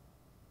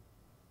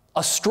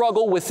 A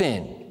struggle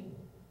within,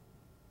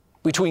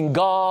 between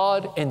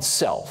God and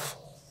self.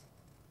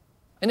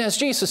 And as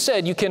Jesus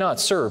said, you cannot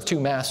serve two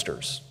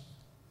masters.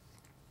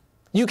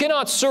 You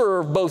cannot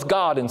serve both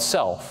God and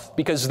self,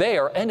 because they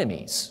are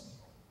enemies.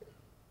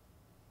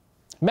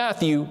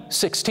 Matthew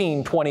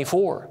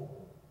 16:24.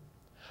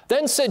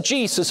 Then said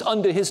Jesus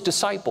unto His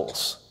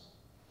disciples,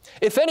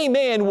 if any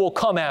man will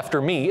come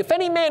after me, if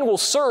any man will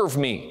serve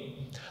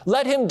me,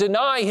 let him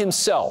deny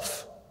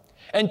himself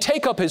and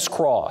take up his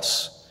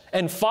cross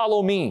and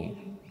follow me.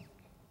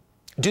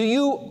 Do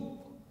you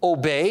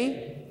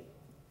obey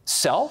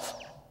self?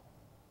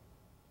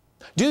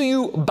 Do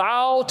you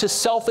bow to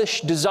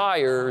selfish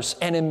desires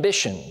and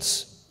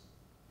ambitions?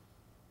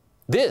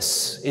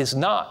 This is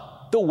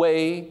not the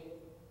way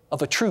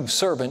of a true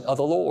servant of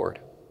the Lord.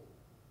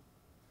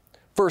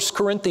 1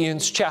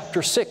 Corinthians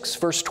chapter 6,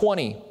 verse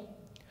 20.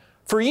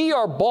 For ye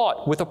are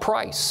bought with a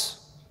price.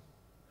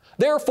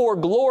 Therefore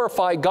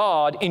glorify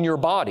God in your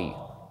body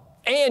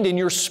and in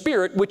your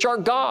spirit, which are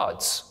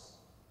God's.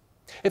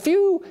 If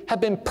you have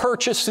been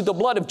purchased through the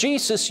blood of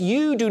Jesus,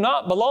 you do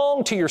not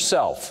belong to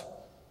yourself.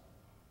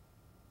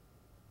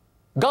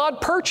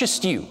 God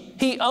purchased you.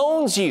 He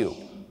owns you.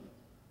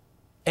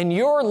 And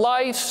your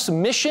life's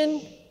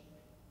mission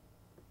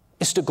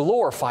is to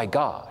glorify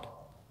God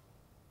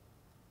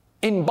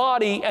in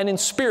body and in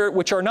spirit,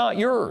 which are not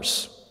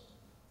yours.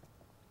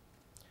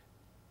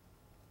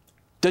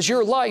 Does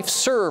your life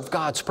serve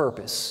God's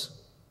purpose?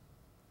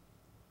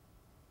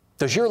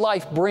 Does your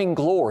life bring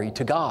glory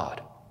to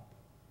God?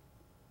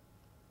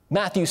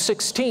 Matthew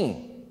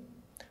 16,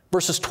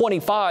 verses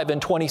 25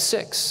 and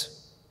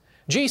 26.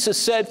 Jesus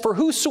said, "For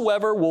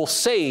whosoever will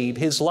save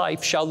his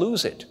life shall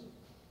lose it.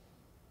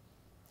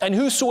 And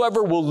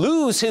whosoever will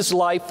lose his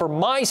life for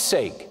my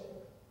sake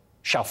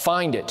shall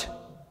find it.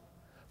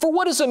 For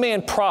what is a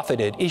man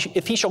profited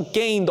if he shall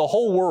gain the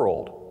whole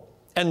world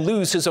and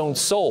lose his own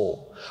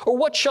soul? Or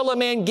what shall a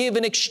man give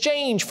in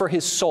exchange for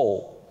his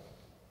soul?"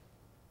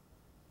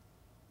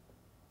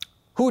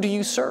 Who do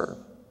you serve?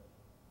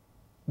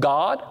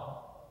 God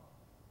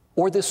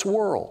or this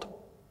world?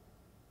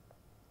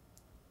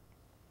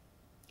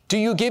 Do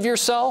you give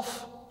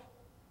yourself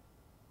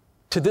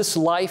to this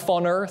life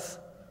on earth?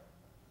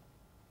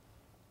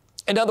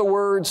 In other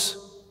words,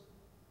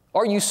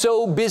 are you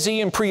so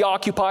busy and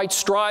preoccupied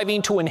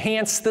striving to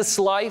enhance this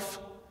life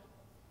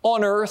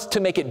on earth to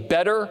make it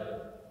better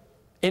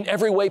in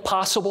every way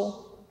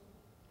possible?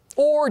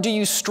 Or do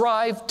you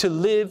strive to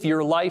live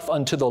your life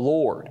unto the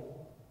Lord,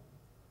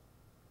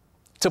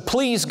 to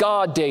please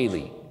God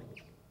daily,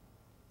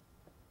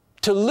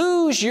 to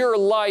lose your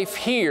life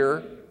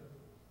here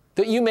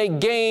that you may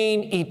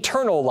gain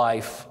eternal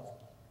life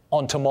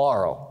on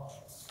tomorrow?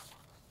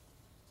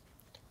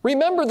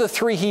 Remember the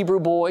 3 Hebrew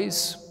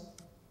boys?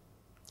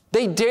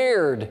 They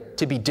dared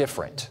to be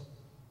different.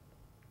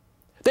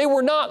 They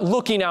were not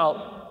looking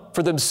out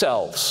for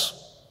themselves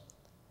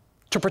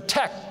to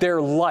protect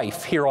their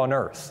life here on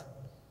earth.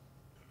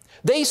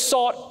 They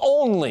sought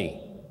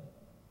only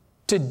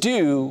to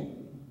do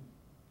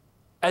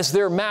as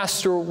their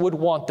master would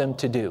want them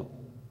to do.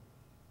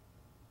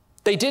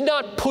 They did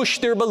not push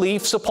their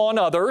beliefs upon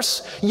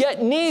others,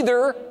 yet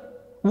neither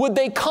would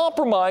they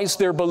compromise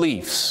their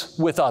beliefs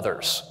with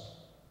others.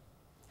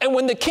 And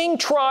when the king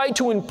tried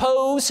to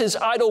impose his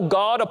idol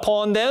god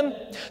upon them,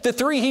 the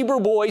 3 Hebrew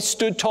boys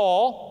stood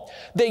tall.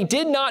 They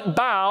did not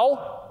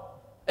bow,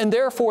 and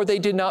therefore they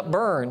did not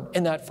burn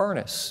in that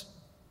furnace.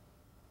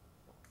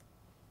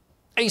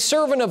 A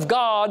servant of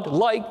God,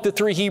 like the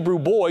 3 Hebrew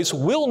boys,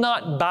 will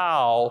not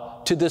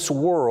bow to this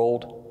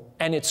world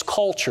and its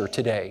culture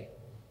today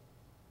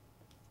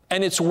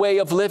and its way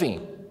of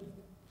living.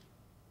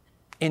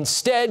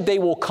 Instead, they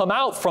will come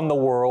out from the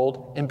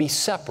world and be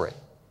separate.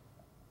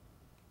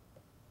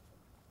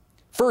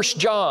 1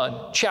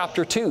 John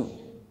chapter 2,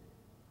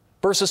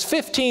 verses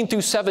 15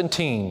 through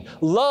 17.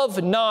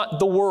 "Love not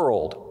the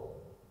world,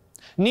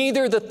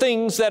 neither the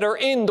things that are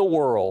in the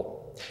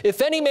world.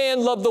 If any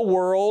man love the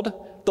world,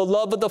 the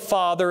love of the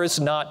Father is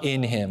not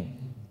in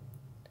him.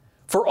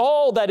 For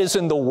all that is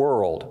in the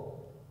world,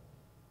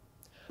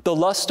 the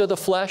lust of the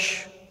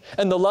flesh,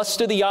 and the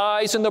lust of the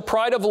eyes, and the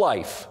pride of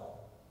life,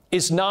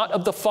 is not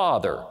of the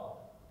Father,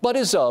 but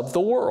is of the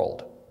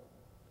world.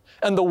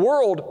 And the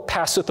world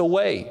passeth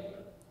away,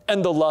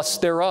 and the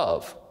lust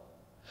thereof.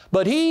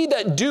 But he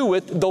that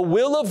doeth the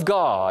will of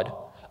God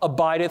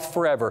abideth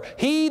forever."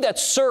 He that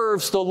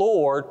serves the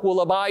Lord will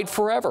abide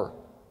forever.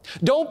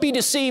 Don't be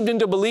deceived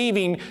into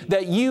believing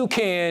that you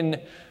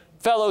can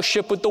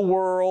fellowship with the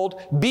world,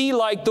 be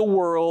like the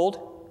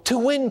world, to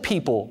win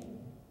people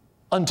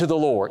unto the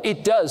Lord.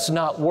 It does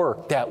not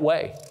work that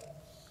way.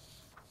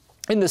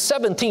 In the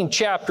 17th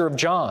chapter of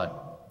John,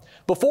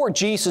 before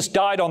Jesus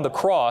died on the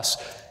cross,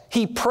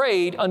 he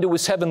prayed unto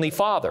his heavenly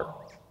Father.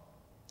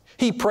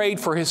 He prayed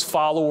for his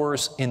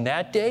followers in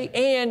that day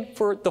and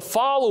for the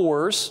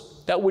followers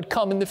that would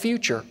come in the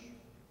future.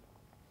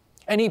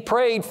 And he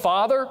prayed,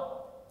 "Father,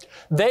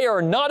 they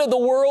are not of the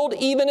world,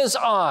 even as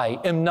I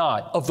am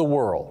not of the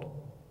world.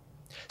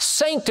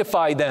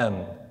 Sanctify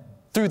them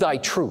through thy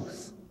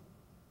truth."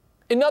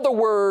 In other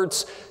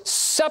words,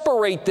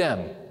 separate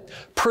them,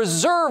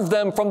 preserve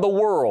them from the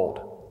world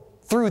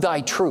through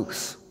thy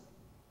truth.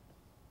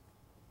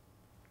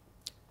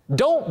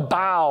 Don't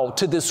bow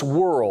to this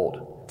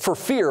world for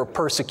fear of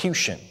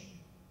persecution.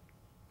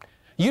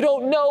 You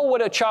don't know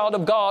what a child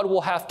of God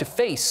will have to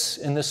face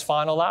in this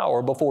final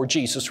hour before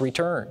Jesus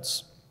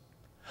returns.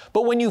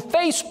 But when you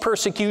face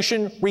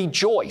persecution,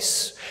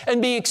 rejoice and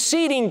be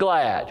exceeding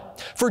glad,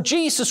 for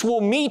Jesus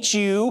will meet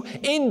you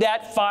in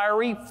that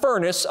fiery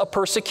furnace of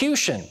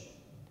persecution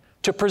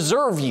to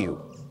preserve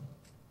you.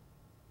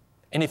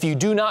 And if you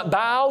do not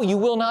bow, you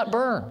will not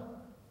burn.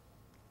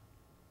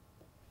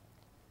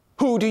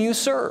 Who do you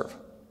serve?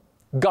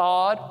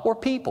 God or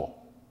people?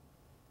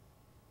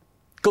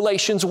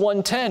 Galatians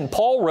 1:10,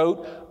 Paul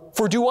wrote,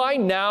 "For do I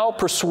now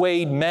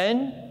persuade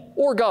men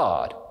or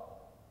God?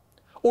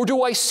 Or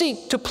do I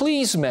seek to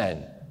please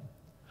men?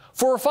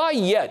 For if I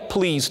yet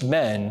pleased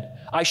men,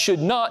 I should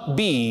not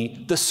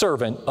be the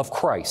servant of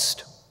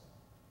Christ.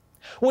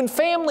 When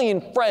family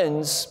and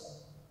friends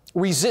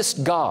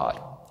resist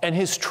God and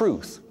His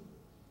truth,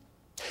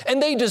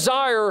 and they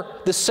desire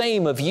the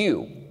same of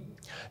you,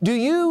 do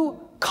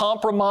you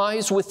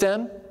compromise with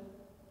them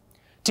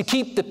to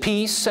keep the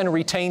peace and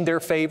retain their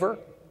favor?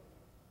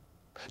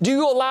 Do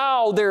you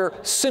allow their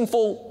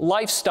sinful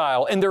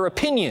lifestyle and their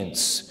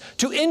opinions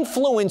to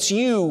influence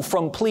you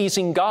from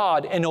pleasing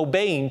God and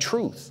obeying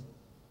truth?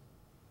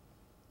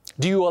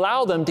 Do you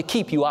allow them to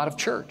keep you out of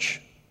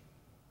church?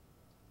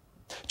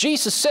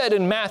 Jesus said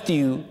in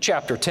Matthew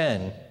chapter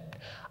 10,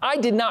 I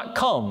did not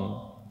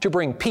come to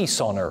bring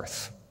peace on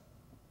earth,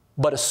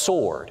 but a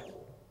sword.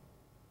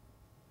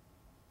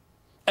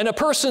 And a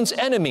person's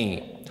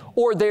enemy,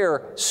 or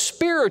their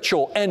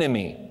spiritual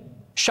enemy,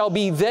 shall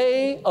be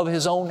they of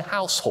his own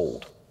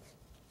household.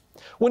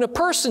 When a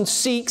person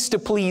seeks to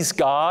please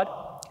God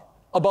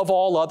above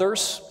all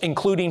others,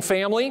 including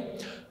family,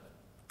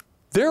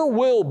 there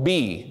will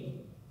be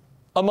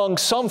among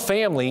some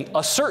family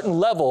a certain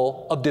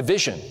level of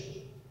division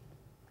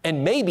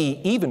and maybe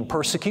even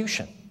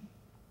persecution.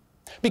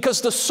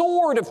 Because the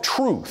sword of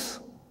truth,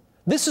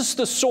 this is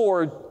the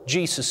sword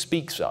Jesus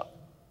speaks of.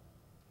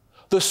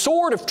 The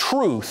sword of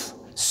truth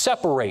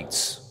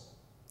separates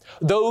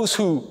those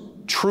who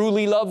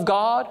truly love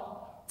God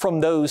from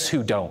those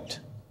who don't.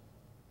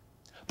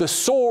 The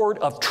sword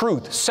of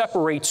truth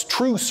separates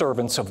true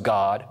servants of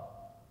God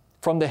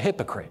from the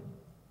hypocrite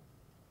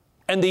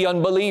and the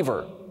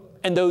unbeliever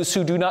and those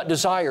who do not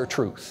desire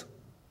truth.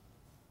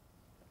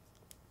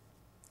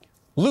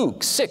 Luke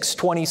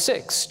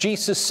 6:26,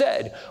 Jesus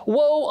said,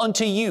 Woe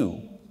unto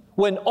you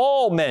when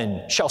all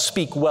men shall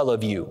speak well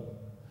of you,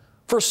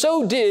 for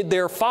so did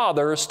their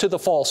fathers to the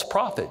false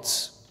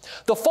prophets.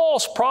 The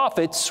false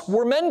prophets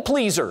were men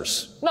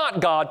pleasers, not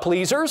God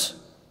pleasers.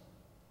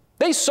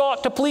 They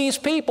sought to please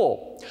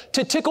people,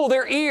 to tickle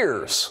their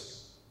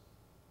ears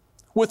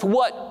with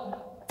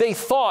what they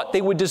thought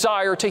they would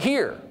desire to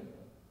hear.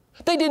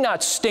 They did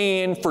not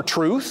stand for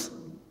truth.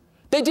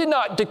 They did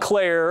not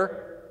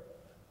declare,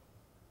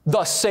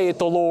 Thus saith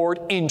the Lord,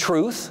 in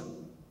truth,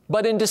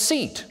 but in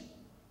deceit.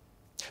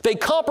 They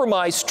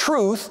compromised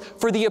truth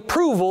for the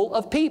approval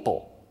of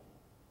people.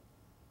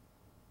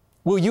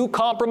 Will you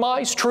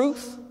compromise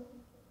truth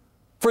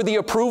for the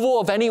approval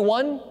of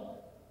anyone?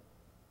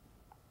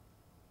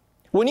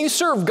 When you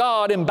serve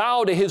God and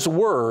bow to His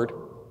word,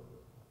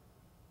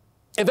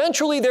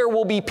 eventually there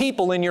will be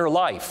people in your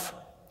life,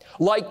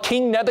 like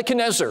King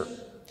Nebuchadnezzar,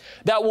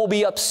 that will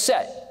be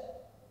upset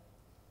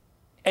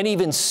and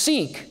even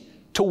seek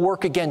to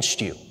work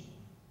against you.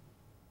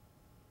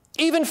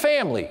 Even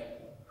family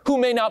who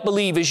may not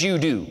believe as you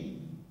do,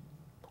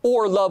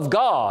 or love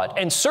God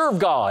and serve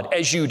God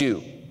as you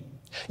do.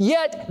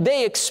 Yet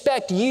they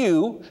expect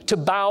you to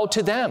bow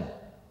to them,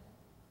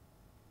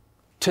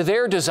 to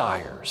their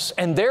desires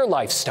and their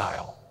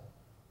lifestyle.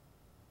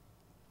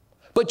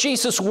 But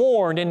Jesus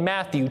warned in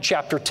Matthew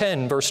chapter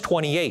 10, verse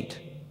 28,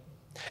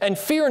 And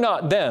fear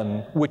not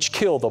them which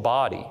kill the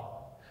body,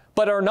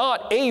 but are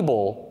not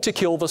able to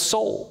kill the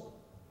soul.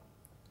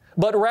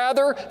 But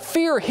rather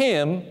fear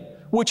Him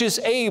which is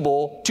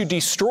able to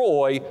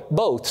destroy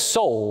both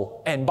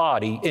soul and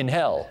body in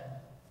hell.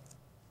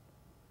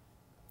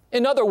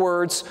 In other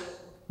words,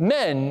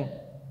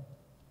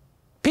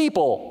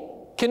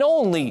 people can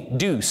only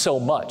do so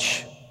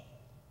much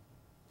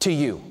to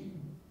you.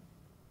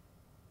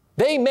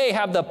 They may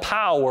have the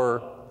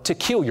power to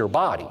kill your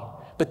body,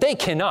 but they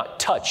cannot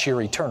touch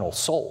your eternal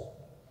soul.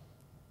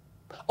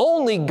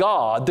 Only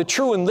God, the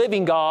true and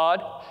living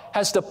God,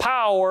 has the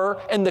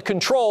power and the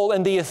control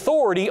and the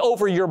authority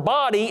over your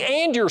body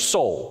and your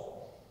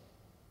soul.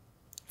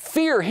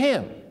 Fear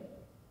Him.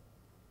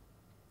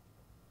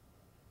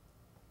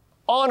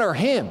 Honor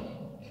Him.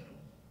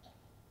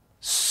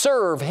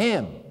 Serve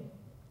Him.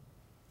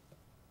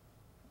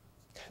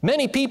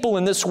 Many people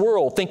in this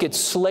world think it's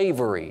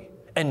slavery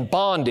and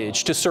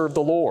bondage to serve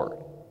the Lord,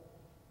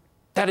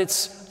 that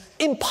it's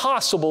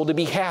impossible to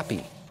be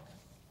happy.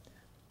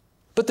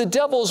 But the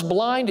devil's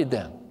blinded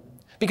them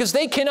because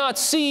they cannot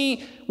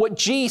see what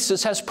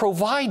Jesus has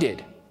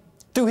provided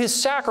through His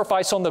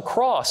sacrifice on the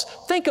cross.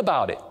 Think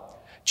about it.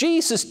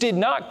 Jesus did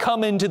not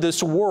come into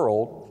this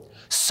world,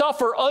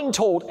 suffer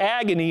untold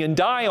agony and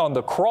die on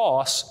the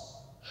cross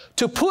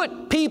to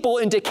put people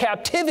into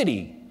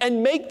captivity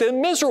and make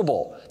them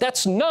miserable.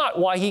 That's not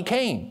why He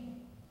came.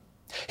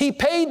 He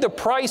paid the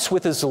price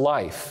with His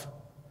life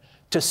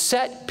to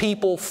set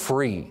people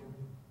free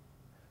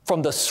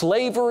from the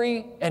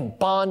slavery and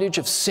bondage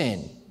of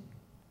sin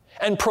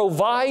and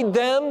provide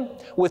them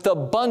with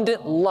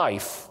abundant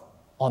life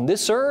on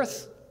this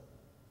earth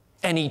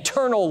and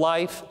eternal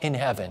life in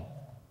heaven.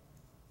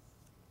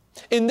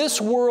 In this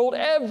world,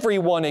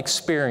 everyone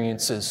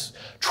experiences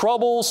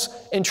troubles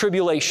and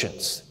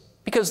tribulations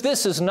because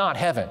this is not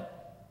heaven.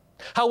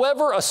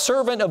 However, a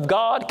servant of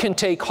God can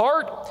take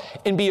heart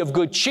and be of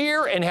good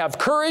cheer and have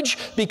courage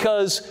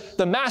because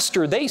the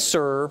master they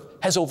serve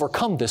has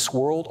overcome this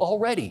world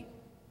already.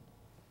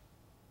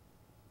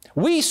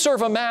 We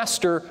serve a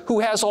master who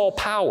has all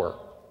power,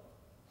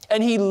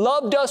 And He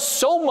loved us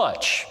so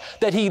much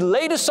that He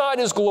laid aside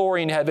His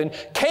glory in heaven,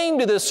 came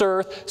to this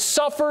earth,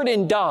 suffered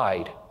and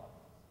died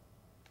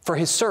for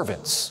His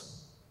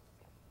servants.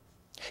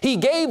 He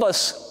gave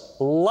us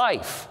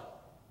life.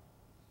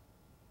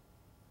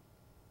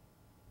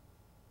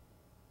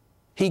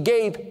 He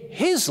gave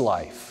His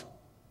life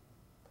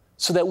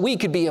so that we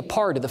could be a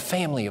part of the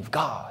family of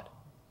God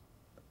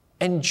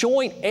and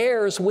joint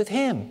heirs with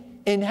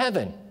Him in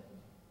heaven.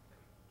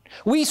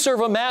 We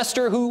serve a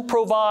Master who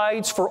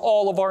provides for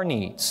all of our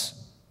needs.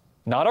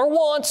 Not our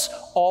wants,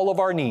 all of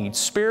our needs,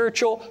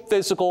 spiritual,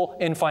 physical,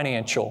 and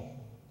financial.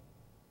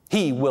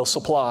 He will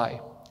supply.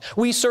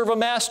 We serve a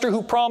Master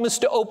who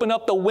promised to open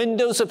up the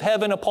windows of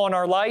heaven upon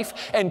our life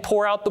and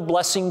pour out the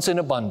blessings in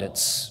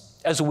abundance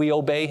as we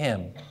obey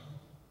Him.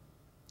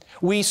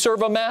 We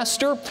serve a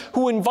Master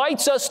who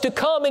invites us to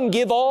come and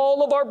give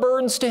all of our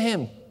burdens to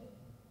Him,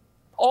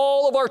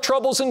 all of our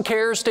troubles and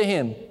cares to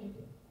Him,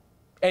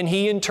 and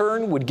He in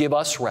turn would give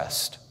us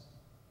rest.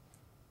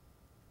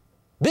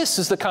 This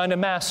is the kind of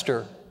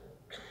Master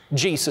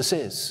Jesus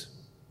is.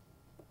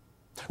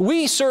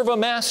 We serve a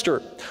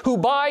Master who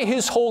by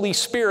His Holy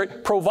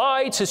Spirit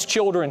provides His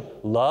children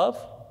love,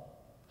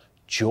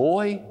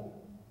 joy,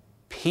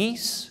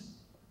 peace,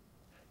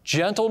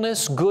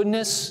 gentleness,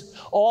 goodness,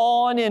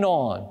 on and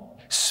on,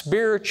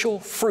 spiritual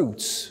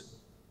fruits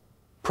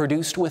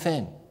produced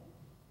within.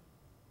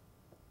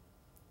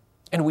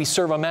 And we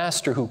serve a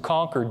Master who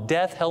conquered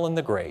death, hell, and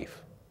the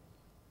grave,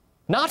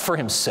 not for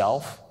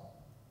Himself,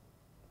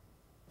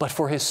 but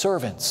for His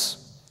servants.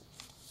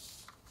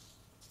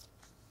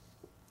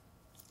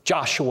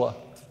 Joshua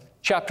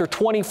chapter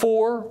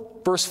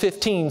 24, verse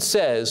 15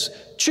 says,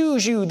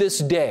 "Choose you this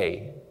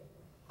day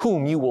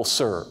whom you will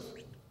serve.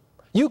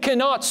 You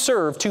cannot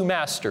serve two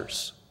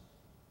masters,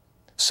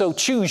 so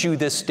choose you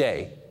this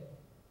day.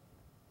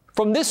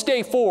 From this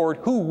day forward,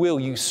 who will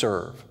you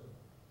serve?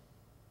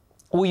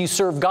 Will you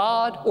serve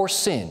God or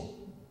sin?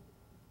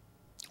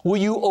 Will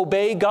you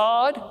obey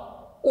God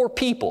or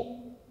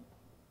people?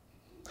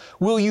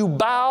 Will you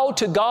bow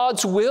to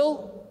God's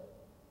will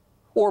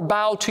or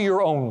bow to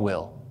your own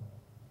will?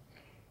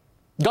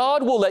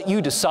 God will let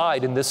you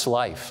decide in this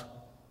life.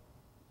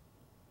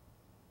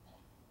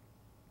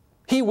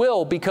 He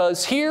will,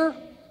 because here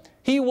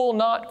He will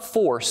not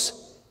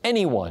force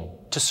anyone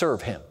to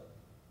serve Him.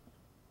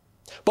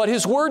 But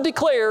His Word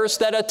declares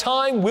that a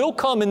time will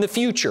come in the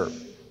future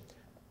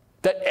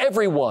that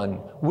everyone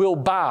will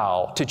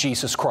bow to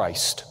Jesus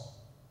Christ.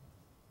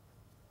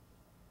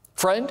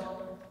 Friend,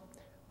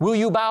 will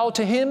you bow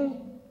to Him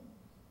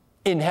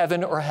in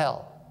heaven or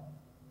hell?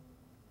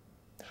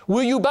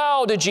 Will you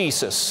bow to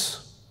Jesus?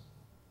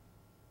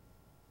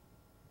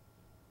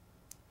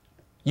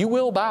 You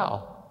will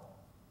bow,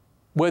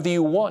 whether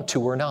you want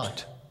to or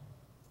not.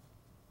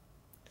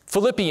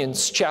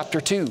 Philippians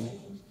chapter 2,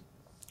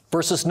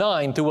 verses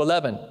 9 through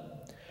 11.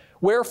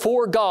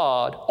 Wherefore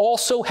God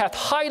also hath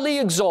highly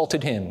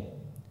exalted Him,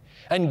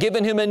 and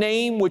given Him a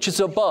name which is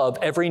above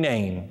every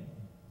name,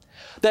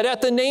 that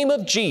at the name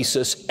of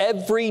Jesus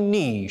every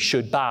knee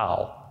should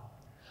bow,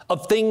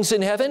 of things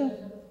in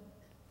heaven,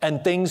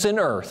 and things in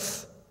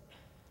earth,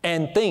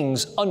 and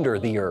things under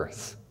the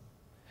earth,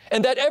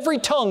 and that every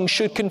tongue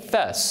should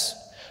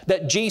confess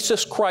that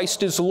Jesus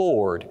Christ is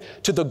Lord,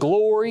 to the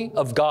glory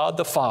of God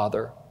the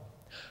Father.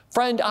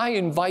 Friend, I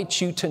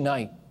invite you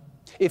tonight,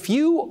 if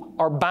you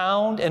are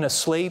bound and a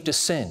slave to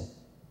sin,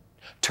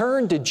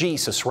 turn to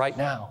Jesus right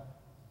now.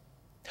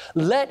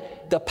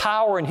 Let the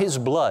power in His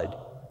blood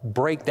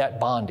break that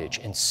bondage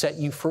and set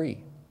you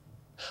free.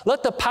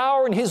 Let the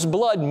power in His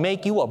blood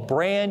make you a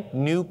brand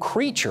new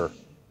creature.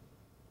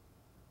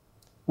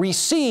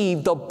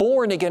 Receive the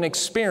born-again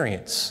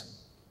experience.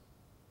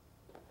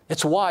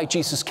 It's why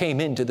Jesus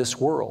came into this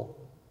world.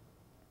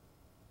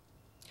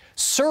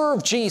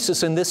 Serve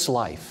Jesus in this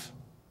life,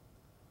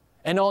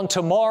 and on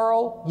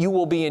tomorrow you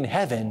will be in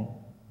heaven.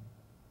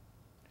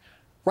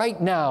 Right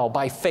now,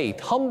 by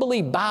faith,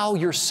 humbly bow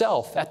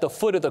yourself at the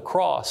foot of the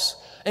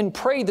cross and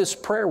pray this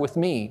prayer with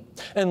me,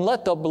 and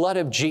let the blood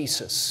of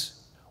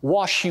Jesus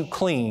wash you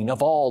clean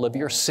of all of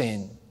your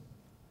sin.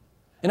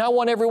 And I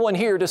want everyone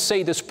here to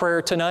say this prayer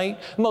tonight.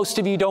 Most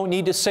of you don't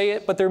need to say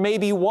it, but there may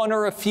be one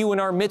or a few in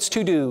our midst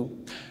who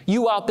do.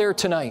 You out there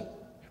tonight,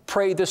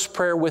 pray this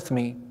prayer with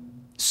me.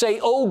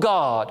 Say, "Oh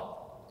God,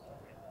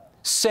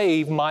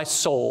 save my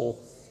soul.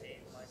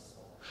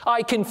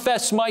 I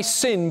confess my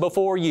sin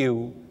before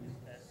you.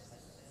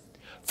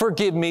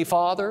 Forgive me,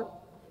 Father,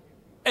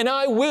 and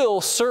I will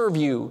serve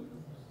you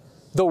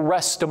the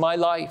rest of my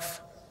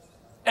life.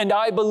 And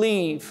I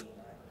believe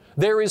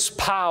there is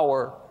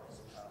power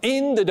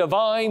in the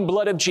divine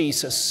blood of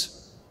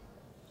Jesus,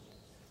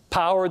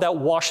 power that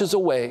washes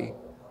away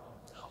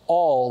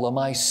all of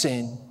my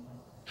sin."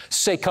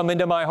 Say, "Come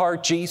into my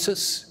heart,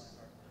 Jesus.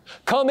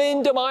 Come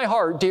into my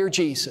heart, dear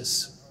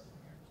Jesus."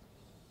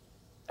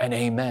 And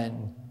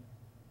amen.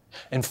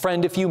 And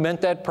friend, if you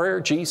meant that prayer,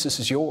 Jesus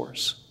is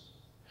yours.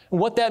 And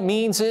what that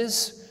means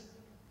is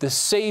the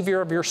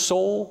Savior of your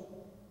soul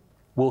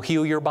will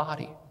heal your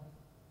body.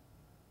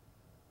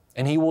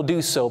 And He will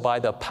do so by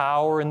the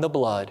power in the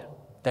blood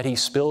that He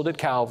spilled at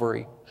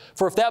Calvary.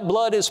 For if that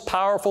blood is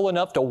powerful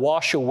enough to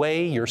wash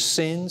away your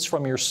sins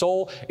from your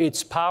soul,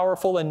 it's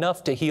powerful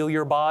enough to heal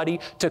your body,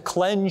 to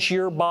cleanse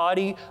your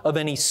body of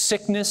any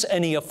sickness,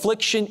 any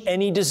affliction,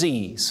 any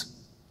disease.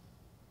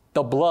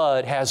 The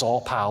blood has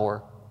all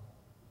power.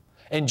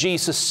 And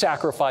Jesus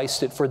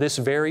sacrificed it for this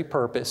very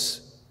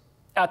purpose.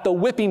 At the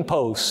whipping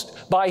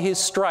post, by His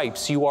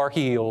stripes, you are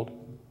healed.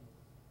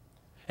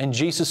 And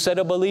Jesus said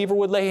a believer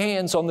would lay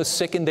hands on the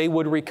sick and they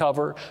would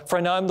recover.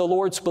 Friend, I'm the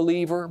Lord's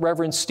believer,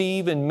 Reverend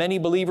Steve, and many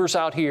believers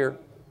out here.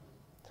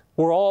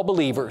 We're all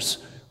believers,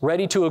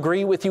 ready to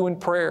agree with you in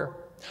prayer.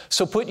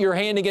 So put your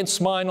hand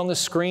against mine on the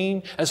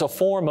screen as a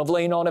form of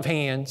laying on of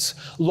hands.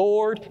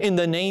 Lord, in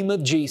the name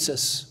of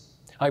Jesus,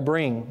 I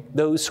bring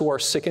those who are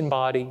sick in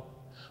body.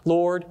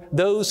 Lord,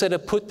 those that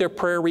have put their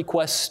prayer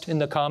request in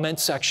the comment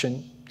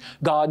section,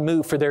 God,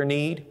 move for their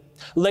need.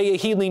 Lay a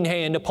healing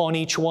hand upon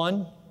each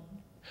one.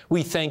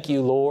 We thank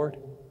you, Lord,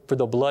 for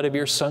the blood of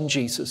your Son,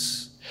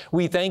 Jesus.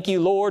 We thank you,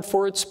 Lord,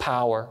 for its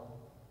power.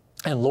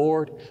 And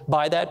Lord,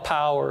 by that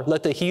power,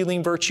 let the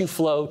healing virtue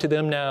flow to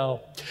them now.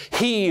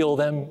 Heal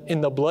them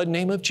in the blood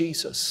name of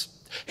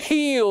Jesus.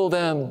 Heal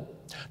them.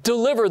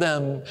 Deliver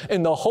them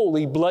in the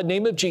holy blood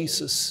name of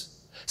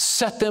Jesus.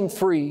 Set them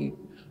free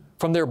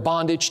from their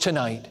bondage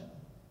tonight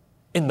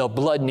in the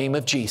blood name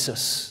of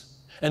Jesus.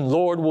 And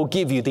Lord, we'll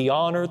give you the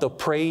honor, the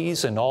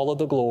praise, and all of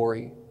the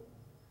glory.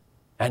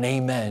 And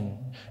amen.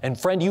 And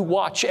friend, you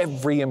watch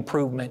every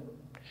improvement,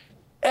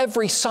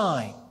 every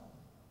sign,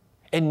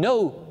 and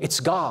know it's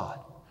God.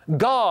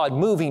 God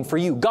moving for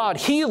you, God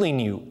healing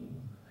you.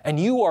 And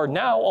you are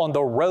now on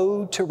the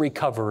road to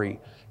recovery,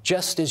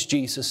 just as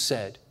Jesus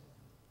said.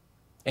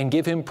 And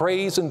give Him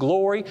praise and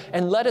glory,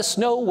 and let us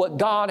know what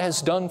God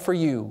has done for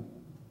you.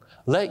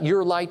 Let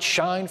your light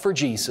shine for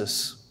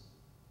Jesus.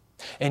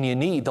 And you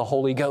need the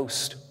Holy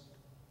Ghost,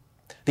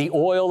 the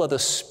oil of the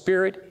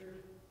Spirit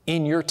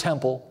in your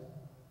temple,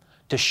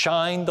 to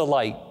shine the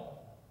light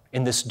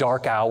in this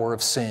dark hour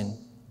of sin.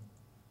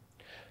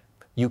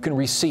 You can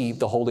receive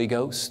the Holy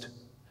Ghost.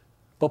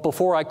 But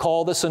before I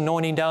call this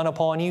anointing down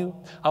upon you,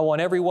 I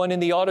want everyone in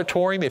the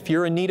auditorium, if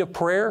you're in need of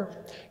prayer,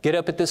 get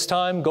up at this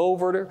time, go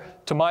over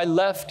to my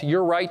left,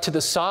 your right to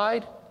the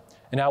side,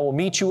 and I will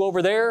meet you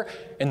over there.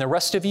 And the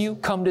rest of you,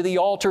 come to the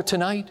altar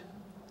tonight.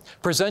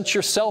 Present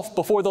yourself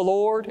before the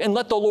Lord and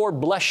let the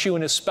Lord bless you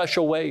in a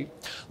special way.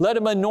 Let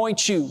Him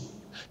anoint you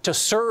to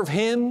serve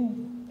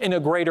Him in a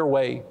greater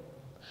way,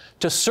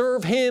 to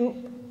serve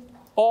Him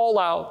all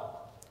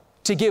out,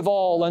 to give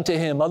all unto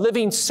Him, a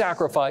living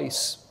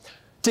sacrifice,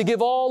 to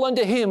give all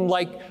unto Him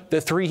like the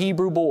 3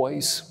 Hebrew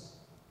boys,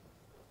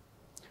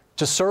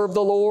 to serve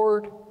the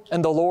Lord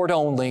and the Lord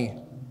only,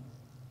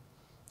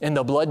 in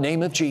the blood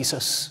name of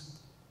Jesus.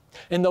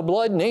 In the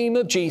blood name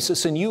of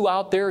Jesus. And you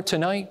out there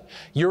tonight,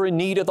 you're in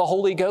need of the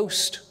Holy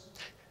Ghost.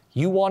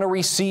 You want to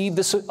receive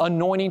this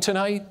anointing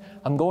tonight?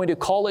 I'm going to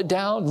call it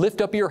down.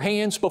 Lift up your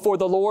hands before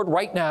the Lord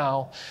right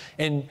now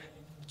and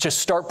just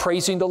start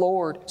praising the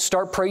Lord.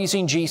 Start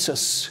praising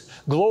Jesus.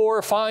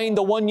 Glorifying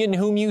the one in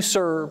whom you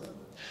serve.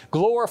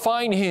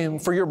 Glorifying Him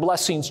for your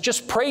blessings.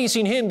 Just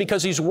praising Him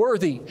because He's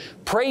worthy.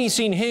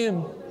 Praising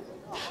Him.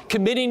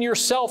 Committing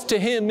yourself to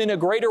Him in a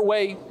greater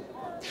way.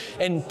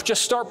 And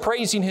just start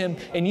praising Him.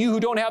 And you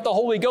who don't have the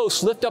Holy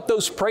Ghost, lift up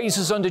those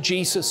praises unto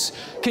Jesus.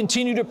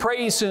 Continue to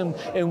praise Him.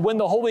 And when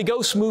the Holy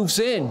Ghost moves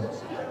in,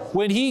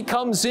 when He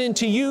comes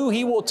into you,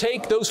 He will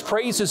take those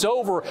praises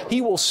over.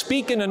 He will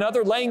speak in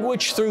another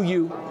language through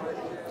you.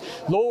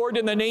 Lord,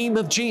 in the name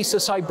of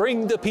Jesus, I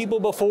bring the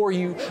people before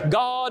you.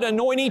 God,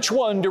 anoint each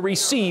one to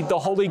receive the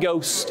Holy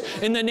Ghost.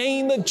 In the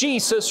name of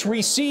Jesus,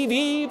 receive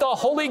ye the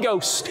Holy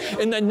Ghost.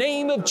 In the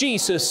name of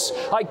Jesus,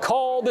 I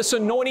call this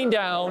anointing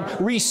down.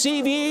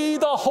 Receive ye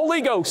the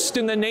Holy Ghost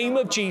in the name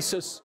of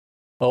Jesus.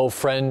 Oh,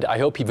 friend, I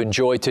hope you've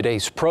enjoyed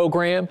today's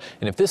program.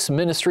 And if this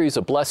ministry is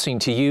a blessing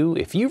to you,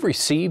 if you've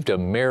received a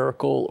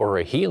miracle or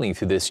a healing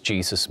through this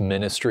Jesus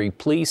ministry,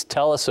 please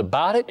tell us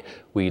about it.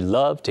 We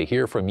love to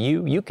hear from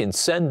you. You can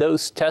send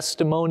those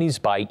testimonies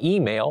by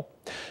email.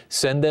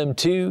 Send them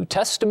to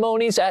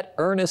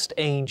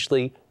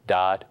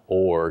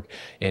testimonies@ernestangley.org.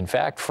 In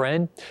fact,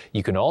 friend,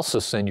 you can also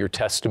send your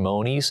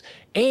testimonies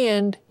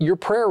and your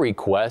prayer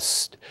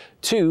requests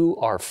to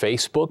our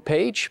Facebook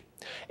page.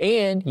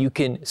 And you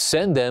can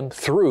send them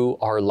through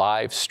our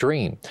live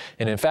stream.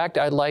 And in fact,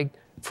 I'd like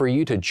for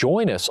you to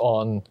join us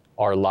on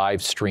our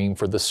live stream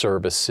for the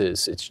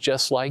services. It's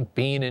just like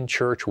being in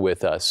church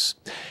with us.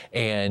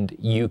 And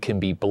you can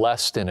be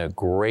blessed in a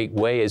great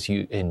way as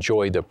you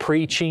enjoy the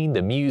preaching,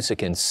 the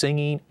music and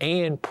singing,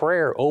 and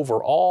prayer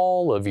over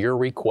all of your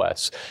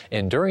requests.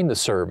 And during the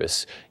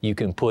service, you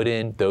can put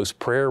in those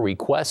prayer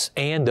requests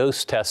and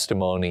those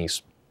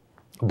testimonies,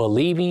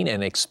 believing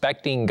and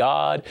expecting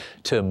God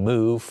to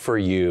move for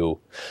you.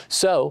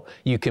 So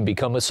you can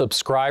become a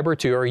subscriber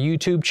to our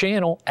YouTube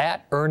channel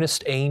at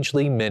Ernest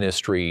Angley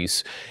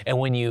Ministries. And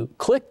when you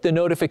click the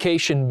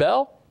notification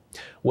bell,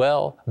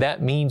 well,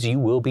 that means you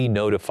will be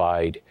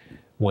notified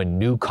when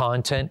new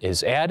content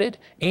is added,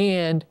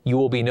 and you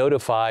will be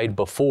notified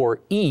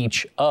before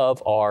each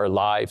of our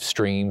live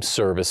stream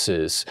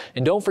services.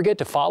 And don't forget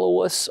to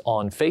follow us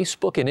on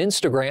Facebook and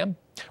Instagram.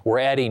 We're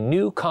adding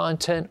new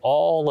content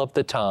all of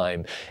the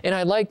time. And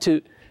I'd like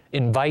to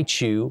invite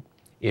you,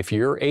 if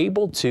you're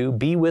able to,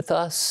 be with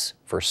us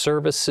for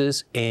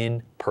services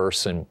in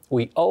person.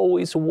 We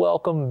always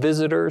welcome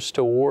visitors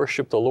to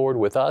worship the Lord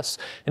with us.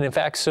 And in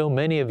fact, so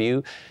many of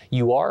you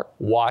are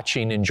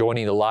watching and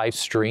joining the live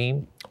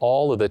stream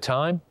all of the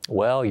time.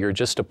 Well, you're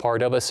just a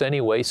part of us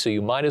anyway, so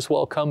you might as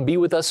well come be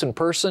with us in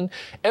person.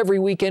 Every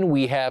weekend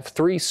we have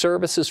 3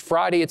 services,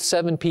 Friday at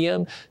 7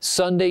 p.m.,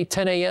 Sunday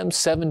 10 a.m.,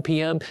 7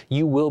 p.m.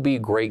 You will be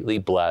greatly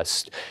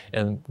blessed.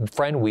 And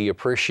friend, we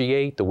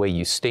appreciate the way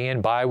you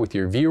stand by with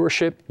your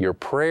viewership, your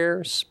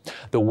prayers,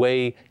 the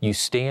way you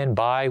stand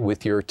by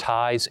with your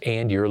tithes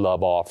and your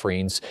love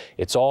offerings.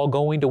 It's all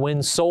going to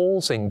win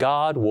souls, and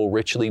God will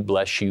richly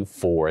bless you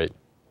for it.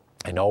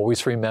 And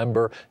always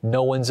remember,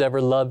 no one's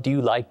ever loved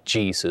you like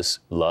Jesus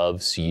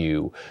loves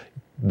you.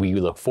 We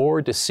look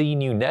forward to seeing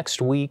you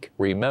next week.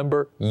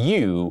 Remember,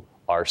 you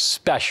are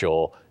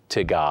special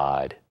to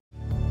God.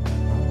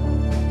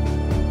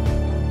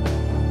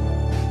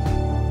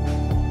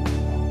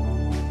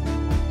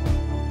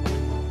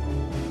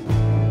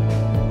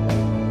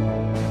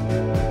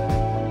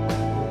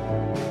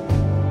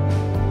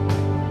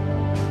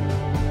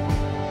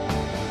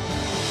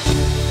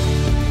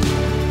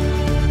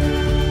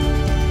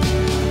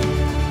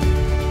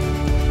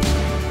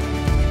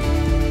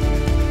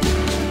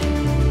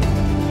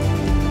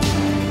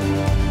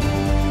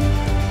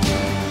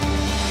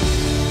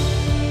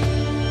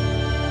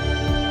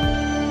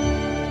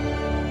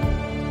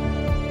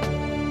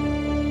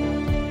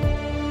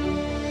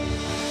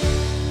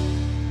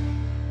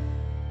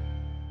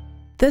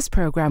 This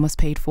program was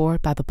paid for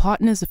by the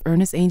partners of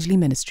Ernest Angley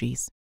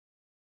Ministries.